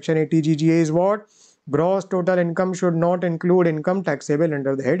under Section 80 GGA is what? Gross total income should not include income taxable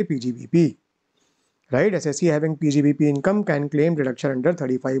under the head PGBP. Right? SSE having PGBP income can claim deduction under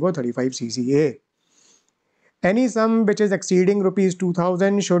 35 or 35 CCA. Any sum which is exceeding rupees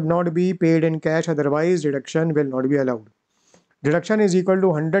 2000 should not be paid in cash, otherwise deduction will not be allowed. Deduction is equal to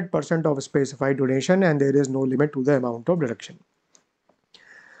 100% of specified donation and there is no limit to the amount of deduction.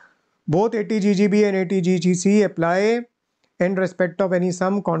 Both 80GGB and 80GGC apply in respect of any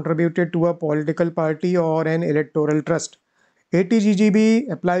sum contributed to a political party or an electoral trust.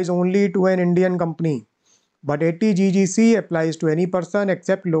 80GGB applies only to an Indian company, but 80GGC applies to any person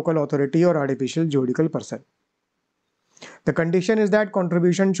except local authority or artificial juridical person. The condition is that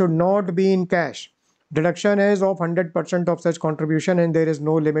contribution should not be in cash. Deduction is of 100% of such contribution and there is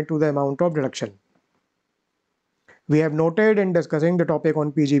no limit to the amount of deduction. We have noted in discussing the topic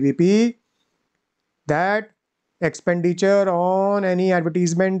on PGBP that expenditure on any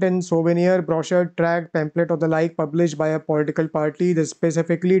advertisement in souvenir, brochure, tract, pamphlet or the like published by a political party is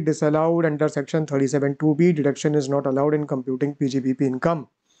specifically disallowed under Section 37(2)(b). Deduction is not allowed in computing PGBP income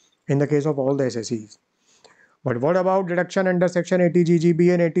in the case of all the SSEs. But what about deduction under Section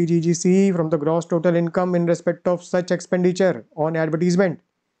 80GGB and 80GGC from the gross total income in respect of such expenditure on advertisement?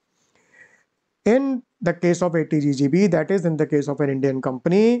 In the case of 80GGB, that is in the case of an Indian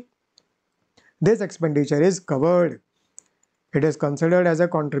company, this expenditure is covered. It is considered as a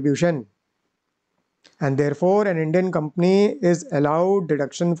contribution and therefore an Indian company is allowed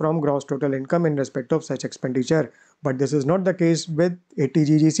deduction from gross total income in respect of such expenditure. But this is not the case with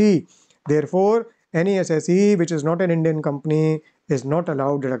 80GGC. Therefore, any SSE which is not an Indian company is not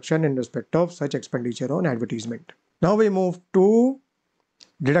allowed deduction in respect of such expenditure on advertisement. Now we move to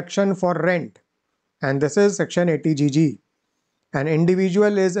deduction for rent, and this is Section 80GG. An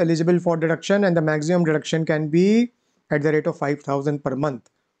individual is eligible for deduction and the maximum deduction can be at the rate of 5,000 per month.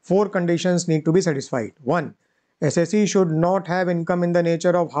 4 conditions need to be satisfied. 1. SSE should not have income in the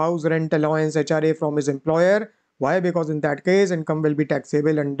nature of house rent allowance HRA from his employer. Why? Because in that case, income will be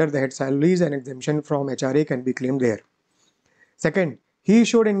taxable under the head salaries and exemption from HRA can be claimed there. Second, he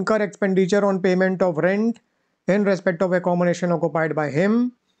should incur expenditure on payment of rent in respect of accommodation occupied by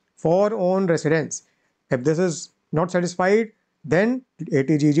him for own residence. If this is not satisfied, then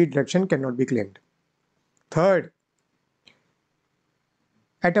 80GG deduction cannot be claimed. Third,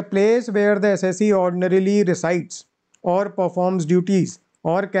 at a place where the SSE ordinarily resides or performs duties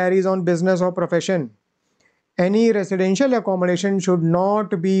or carries on business or profession, any residential accommodation should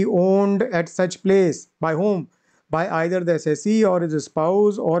not be owned at such place. By whom? By either the SSE or his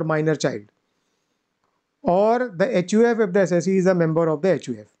spouse or minor child, or the HUF if the SSE is a member of the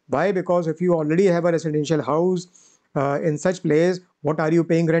HUF. Why? Because if you already have a residential house in such place, what are you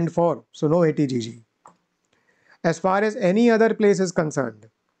paying rent for? So no 80GG. As far as any other place is concerned,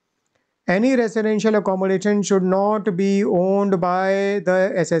 any residential accommodation should not be owned by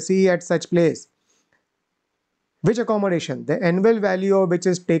the SSE at such place. Which accommodation? The annual value of which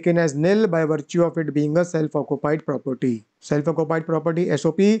is taken as nil by virtue of it being a self-occupied property. Self-occupied property,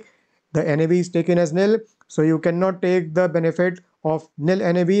 SOP, the NAV is taken as nil, so you cannot take the benefit of nil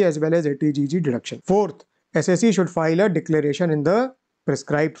NAV as well as 80GG deduction. Fourth, SSE should file a declaration in the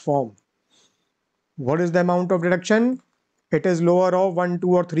prescribed form. What is the amount of deduction? It is lower of 1, 2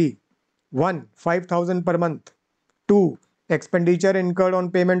 or 3. 1. 5,000 per month. 2. Expenditure incurred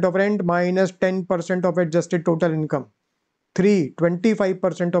on payment of rent minus 10% of adjusted total income. 3.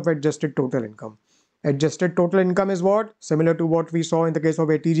 25% of adjusted total income. Adjusted total income is what? Similar to what we saw in the case of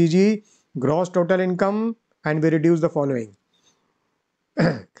 80GG. Gross total income, and we reduce the following.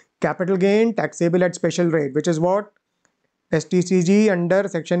 Capital gain taxable at special rate, which is what? STCG under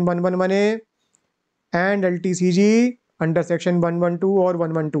Section 111A and LTCG under Section 112 or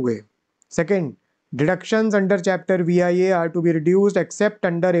 112A. Second, deductions under Chapter VIA are to be reduced except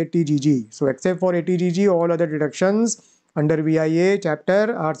under 80GG. So except for 80GG, all other deductions under VIA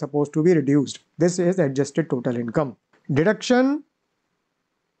chapter are supposed to be reduced. This is adjusted total income. Deduction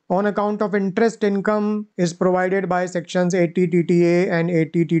on account of interest income is provided by sections 80TTA and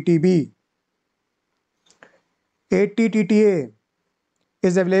 80TTB. 80TTA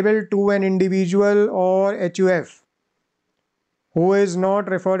is available to an individual or HUF who is not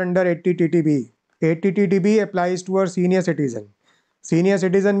referred under 80TTB. 80TTB applies to a senior citizen. Senior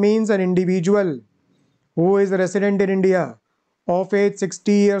citizen means an individual who is a resident in India of age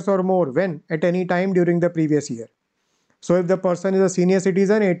 60 years or more when at any time during the previous year. So if the person is a senior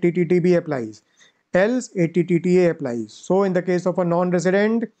citizen, 80TTB applies. Else 80TTA applies. So in the case of a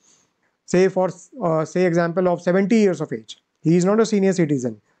non-resident, say for say example of 70 years of age, he is not a senior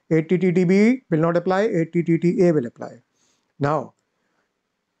citizen, 80TTB will not apply, 80TTA will apply. Now,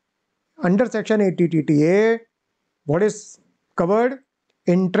 under section 80TTA, what is covered?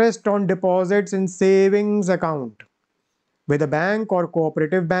 Interest on deposits in savings account with a bank or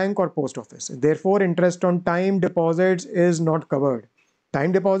cooperative bank or post office. Therefore, interest on time deposits is not covered.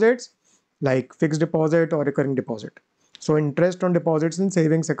 Time deposits like fixed deposit or recurring deposit. So interest on deposits in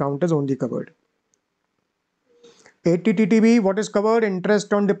savings account is only covered. 80TTB, what is covered?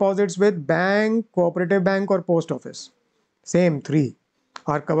 Interest on deposits with bank, cooperative bank or post office. Same, three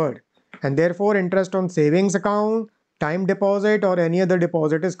are covered. And therefore, interest on savings account, time deposit or any other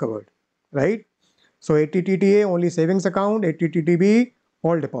deposit is covered, right? So 80TTA only savings account, 80TTB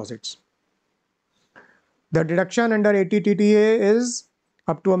all deposits. The deduction under 80TTA is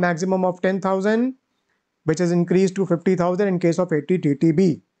up to a maximum of 10,000, which is increased to 50,000 in case of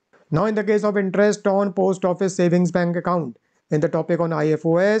 80TTB. Now in the case of interest on post office savings bank account, in the topic on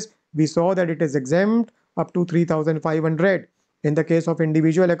IFOS, we saw that it is exempt up to 3,500 in the case of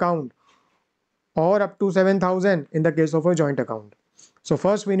individual account or up to 7,000 in the case of a joint account. So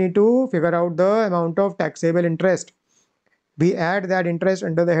first we need to figure out the amount of taxable interest. We add that interest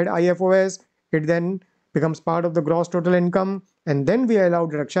under the head IFOS. It then becomes part of the gross total income, and then we allow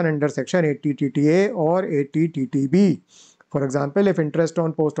deduction under section 80TTA or 80TTB. For example, if interest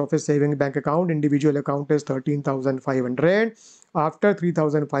on post office savings bank account, individual account is 13,500, after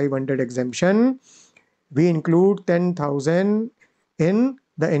 3,500 exemption, we include 10,000 in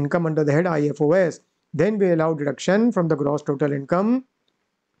the income under the head IFOS. Then we allow deduction from the gross total income,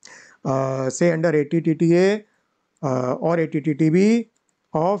 say under 80TTA or 80TTB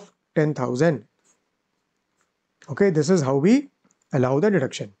of 10,000. Okay, this is how we allow the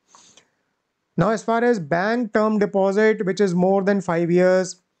deduction. Now, as far as bank term deposit, which is more than 5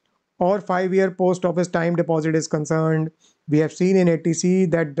 years or 5-year post office time deposit is concerned, we have seen in 80C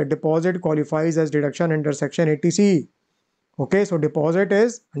that the deposit qualifies as deduction under section 80C. Okay, so deposit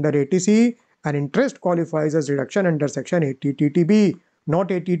is under 80C and interest qualifies as deduction under section 80TTB, not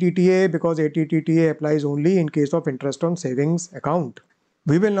 80TTA, because 80TTA applies only in case of interest on savings account.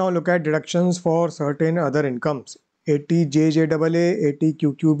 We will now look at deductions for certain other incomes, 80JJAA,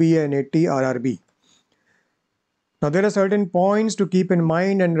 80QQB and 80RRB. Now there are certain points to keep in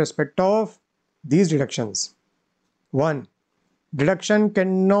mind in respect of these deductions. 1. Deduction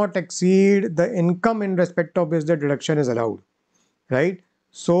cannot exceed the income in respect of which the deduction is allowed, right?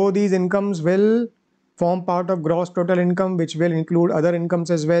 So these incomes will form part of gross total income, which will include other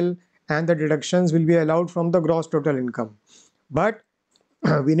incomes as well, and the deductions will be allowed from the gross total income. But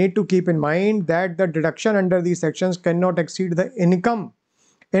we need to keep in mind that the deduction under these sections cannot exceed the income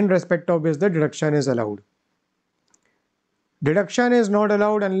in respect of which the deduction is allowed. Deduction is not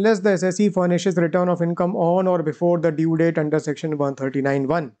allowed unless the assessee furnishes return of income on or before the due date under section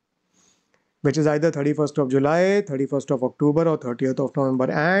 139(1), which is either 31st of July, 31st of October or 30th of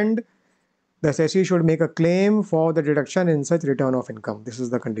November, and the assessee should make a claim for the deduction in such return of income. This is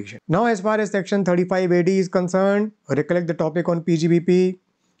the condition. Now, as far as section 35AD is concerned, recollect the topic on PGBP,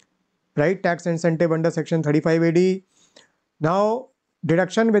 right? Tax incentive under section 35AD. Now,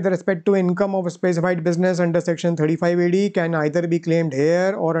 deduction with respect to income of a specified business under section 35AD can either be claimed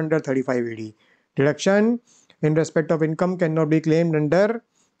here or under 35AD. Deduction in respect of income cannot be claimed under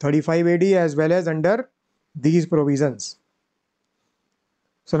 35AD as well as under these provisions.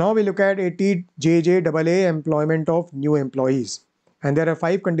 So now we look at 80JJAA, employment of new employees, and there are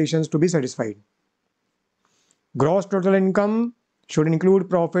 5 conditions to be satisfied. Gross total income should include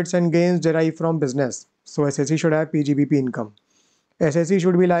profits and gains derived from business. So assessee should have PGBP income. Assessee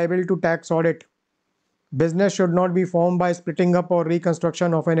should be liable to tax audit. Business should not be formed by splitting up or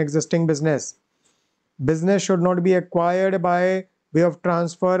reconstruction of an existing business. Business should not be acquired by way of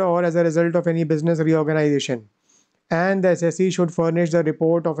transfer or as a result of any business reorganization. And the assessee should furnish the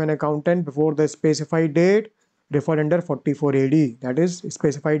report of an accountant before the specified date referred under 44AD, that is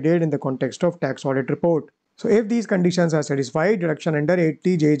specified date in the context of tax audit report. So if these conditions are satisfied, deduction under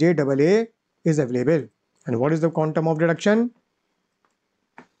 80JJAA is available. And what is the quantum of deduction?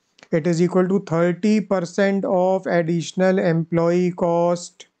 It is equal to 30% of additional employee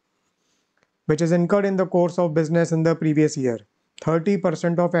cost which is incurred in the course of business in the previous year.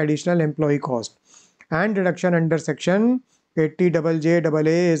 30% of additional employee cost. And deduction under section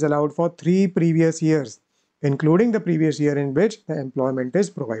 80JJAA is allowed for 3 previous years, including the previous year in which the employment is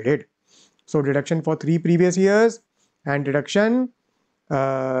provided. So deduction for 3 previous years and deduction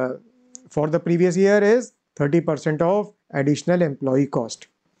for the previous year is 30% of additional employee cost.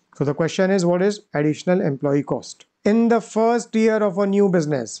 So the question is, what is additional employee cost? In the first year of a new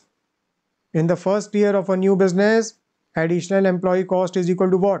business, additional employee cost is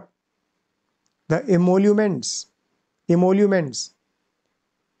equal to what? The emoluments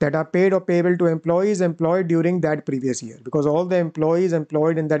that are paid or payable to employees employed during that previous year, because all the employees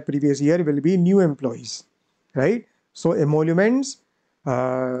employed in that previous year will be new employees, right? So emoluments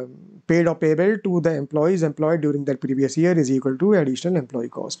paid or payable to the employees employed during that previous year is equal to additional employee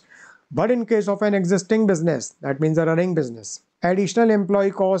cost. But in case of an existing business, that means a running business, additional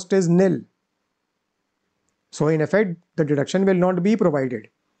employee cost is nil. So in effect, the deduction will not be provided.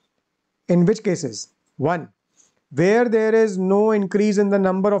 In which cases? 1. Where there is no increase in the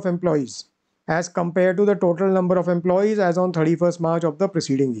number of employees as compared to the total number of employees as on 31st March of the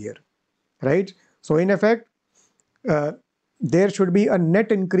preceding year, right? So in effect, there should be a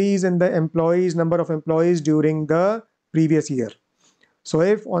net increase in the number of employees during the previous year. So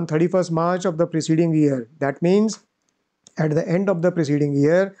if on 31st March of the preceding year, that means at the end of the preceding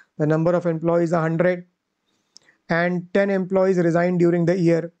year, the number of employees are 100 and 10 employees resigned during the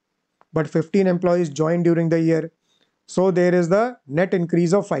year, but 15 employees joined during the year. So there is the net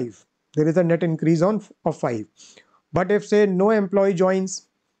increase of 5. There is a net increase of 5. But if say no employee joins,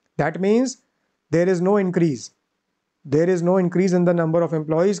 that means there is no increase. There is no increase in the number of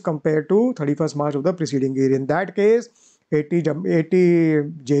employees compared to 31st March of the preceding year. In that case, 80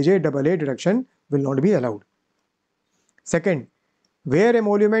 JJAA deduction will not be allowed. Second, where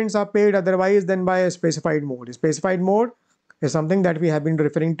emoluments are paid otherwise than by a specified mode. A specified mode is something that we have been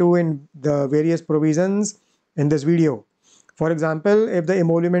referring to in the various provisions in this video. For example, if the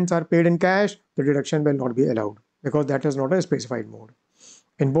emoluments are paid in cash, the deduction will not be allowed because that is not a specified mode.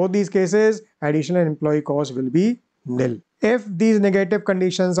 In both these cases, additional employee cost will be nil. If these negative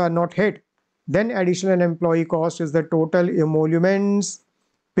conditions are not hit, then additional employee cost is the total emoluments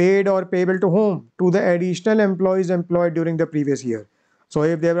paid or payable to whom? To the additional employees employed during the previous year. So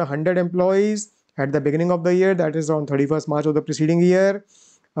if there were 100 employees at the beginning of the year, that is on 31st March of the preceding year,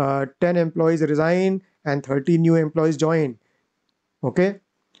 10 employees resign and 30 new employees join. Okay,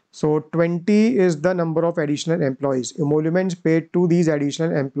 so 20 is the number of additional employees. Emoluments paid to these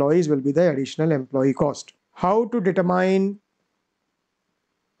additional employees will be the additional employee cost. How to determine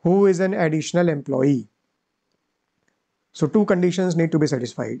who is an additional employee? So two conditions need to be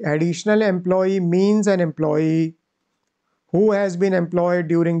satisfied. Additional employee means an employee who has been employed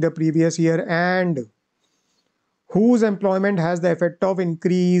during the previous year and whose employment has the effect of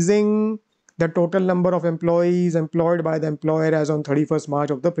increasing the total number of employees employed by the employer as on 31st March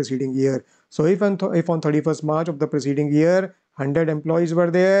of the preceding year. So if on 31st March of the preceding year, 100 employees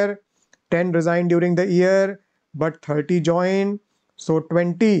were there, 10 resigned during the year, but 30 joined, so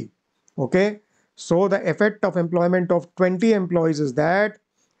 20, okay? So the effect of employment of 20 employees is that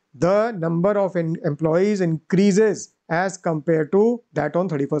the number of employees increases as compared to that on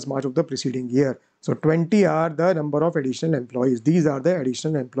 31st March of the preceding year. So 20 are the number of additional employees. These are the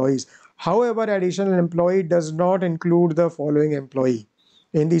additional employees. However, additional employee does not include the following employee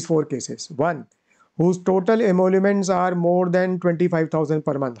in these 4 cases. 1, whose total emoluments are more than 25,000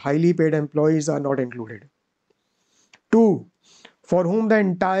 per month. Highly paid employees are not included. 2, for whom the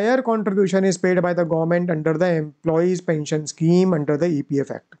entire contribution is paid by the government under the employees pension scheme under the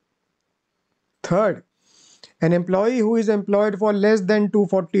EPF Act. Third, an employee who is employed for less than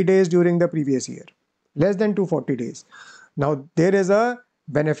 240 days during the previous year. Less than 240 days. Now, there is a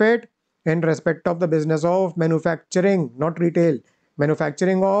benefit in respect of the business of manufacturing, not retail.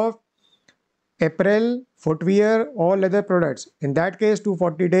 Manufacturing of apparel, footwear, or leather products. In that case,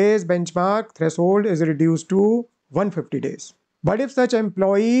 240 days benchmark threshold is reduced to 150 days. But if such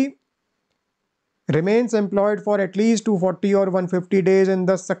employee remains employed for at least 240 or 150 days in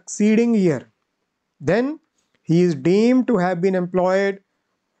the succeeding year, then he is deemed to have been employed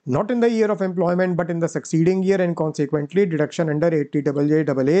not in the year of employment but in the succeeding year, and consequently deduction under 80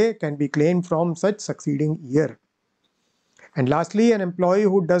 JJAA can be claimed from such succeeding year. And lastly, an employee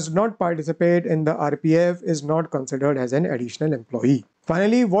who does not participate in the RPF is not considered as an additional employee.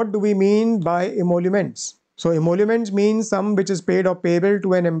 Finally, what do we mean by emoluments? So emoluments means sum which is paid or payable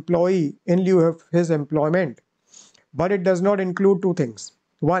to an employee in lieu of his employment, but it does not include 2 things.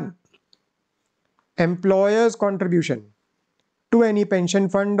 1, employer's contribution to any pension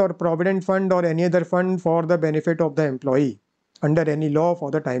fund or provident fund or any other fund for the benefit of the employee under any law for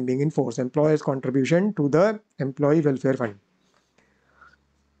the time being in force. Employer's contribution to the employee welfare fund.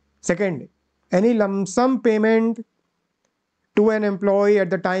 Second, any lump sum payment to an employee at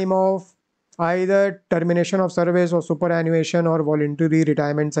the time of either termination of service or superannuation or voluntary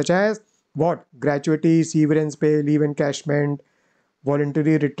retirement, such as What? Gratuity, severance pay, leave encashment,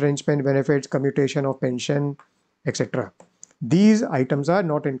 voluntary retrenchment benefits, commutation of pension, etc. These items are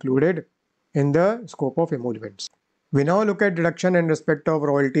not included in the scope of emoluments. We now look at deduction in respect of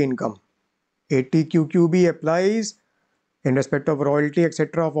royalty income. 80QQB applies in respect of royalty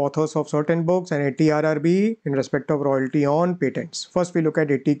etc. of authors of certain books, and 80RRB in respect of royalty on patents. First we look at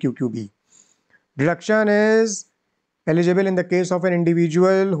 80QQB. Deduction is eligible in the case of an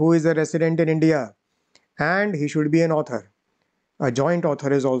individual who is a resident in India and he should be an author. A joint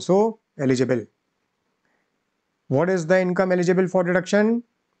author is also eligible. What is the income eligible for deduction?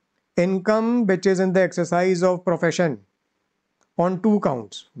 Income which is in the exercise of profession on two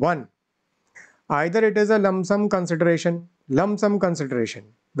counts. One, either it is a lump sum consideration,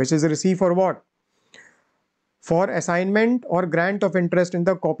 which is received for what? For assignment or grant of interest in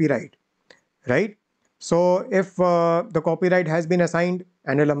the copyright, right? So if the copyright has been assigned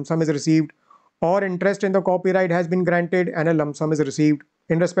and a lump sum is received, or interest in the copyright has been granted and a lump sum is received,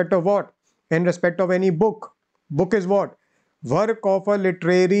 in respect of what? In respect of any book. Book is what? Work of a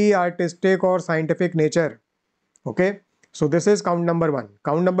literary, artistic or scientific nature. Okay, so this is count number one.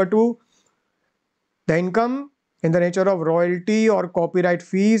 Count number two, the income in the nature of royalty or copyright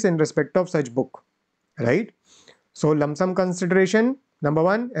fees in respect of such book, right? So lump sum consideration number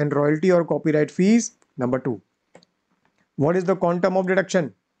one and royalty or copyright fees number two. What is the quantum of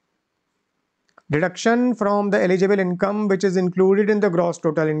deduction? Deduction from the eligible income which is included in the gross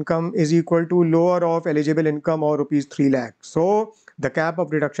total income is equal to lower of eligible income or rupees 3 lakh. So the cap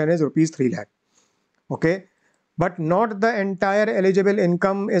of deduction is rupees 3 lakh. Okay, but not the entire eligible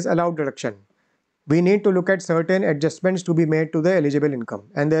income is allowed deduction. We need to look at certain adjustments to be made to the eligible income,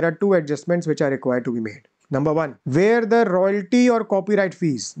 and there are two adjustments which are required to be made. Number one, where the royalty or copyright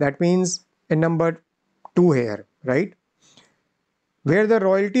fees, that means in number 2 here, right? Where the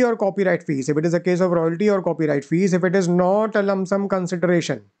royalty or copyright fees, if it is a case of royalty or copyright fees, if it is not a lump sum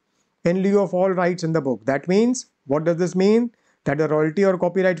consideration in lieu of all rights in the book, that means, what does this mean? That the royalty or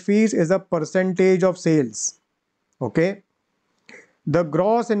copyright fees is a percentage of sales. Okay, the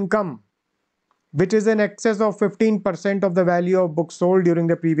gross income which is in excess of 15% of the value of books sold during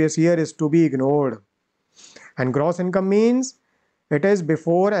the previous year is to be ignored. And gross income means it is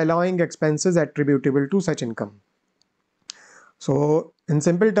before allowing expenses attributable to such income. So in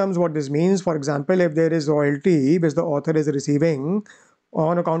simple terms, what this means, for example, if there is royalty which the author is receiving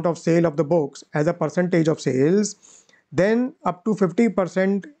on account of sale of the books as a percentage of sales, then up to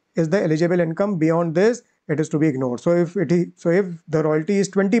 50% is the eligible income. Beyond this, it is to be ignored. So if the royalty is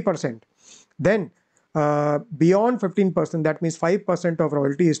 20%, then beyond 15%, that means 5% of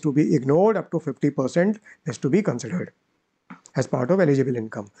royalty is to be ignored, up to 50% is to be considered as part of eligible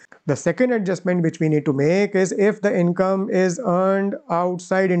income. The second adjustment which we need to make is if the income is earned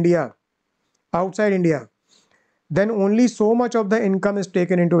outside India, then only so much of the income is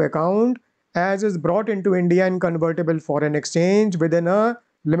taken into account as is brought into India in convertible foreign exchange within a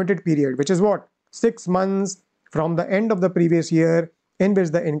limited period, which is what? 6 months from the end of the previous year in which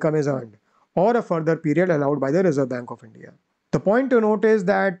the income is earned, or a further period allowed by the Reserve Bank of India. The point to note is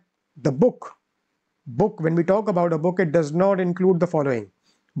that the book, when we talk about a book, it does not include the following: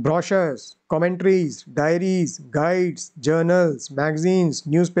 brochures, commentaries, diaries, guides, journals, magazines,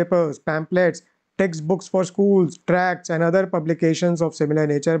 newspapers, pamphlets, textbooks for schools, tracts and other publications of similar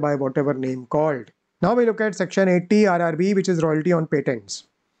nature by whatever name called. Now we look at section 80 RRB, which is royalty on patents.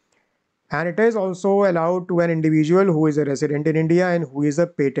 And it is also allowed to an individual who is a resident in India and who is a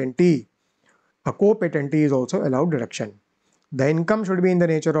patentee. A co-patentee is also allowed deduction. The income should be in the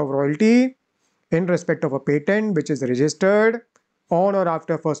nature of royalty in respect of a patent which is registered on or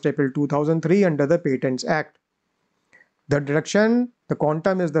after 1st April 2003 under the Patents Act. The deduction, the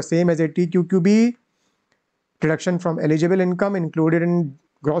quantum is the same as 80QQB. Deduction from eligible income included in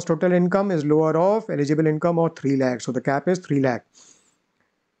gross total income is lower of eligible income or 3 lakh. So the cap is 3 lakh.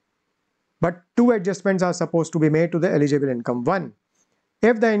 But two adjustments are supposed to be made to the eligible income. One,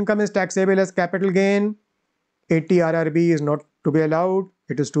 if the income is taxable as capital gain, 80 RRB is not to be allowed.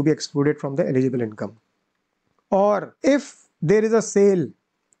 It is to be excluded from the eligible income. Or if there is a sale,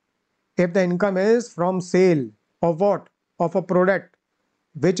 if the income is from sale of what? Of a product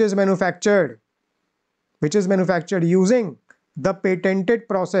which is manufactured using the patented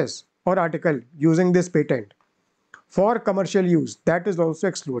process or article using this patent for commercial use, that is also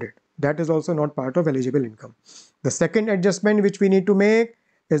excluded. That is also not part of eligible income. The second adjustment which we need to make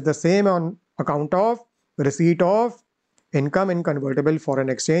is the same on account of receipt of income in convertible foreign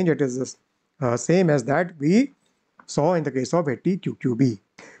exchange. It is the same as that we saw in the case of 80QQB.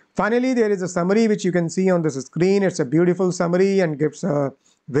 Finally, there is a summary which you can see on this screen. It's a beautiful summary and gives a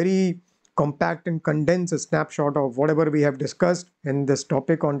very compact and condense a snapshot of whatever we have discussed in this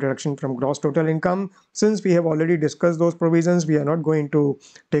topic on deduction from gross total income. Since we have already discussed those provisions, we are not going to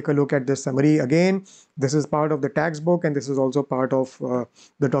take a look at this summary again. This is part of the tax book, and this is also part of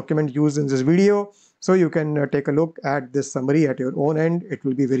the document used in this video. So you can take a look at this summary at your own end. It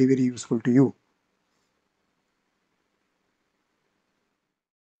will be very, very useful to you.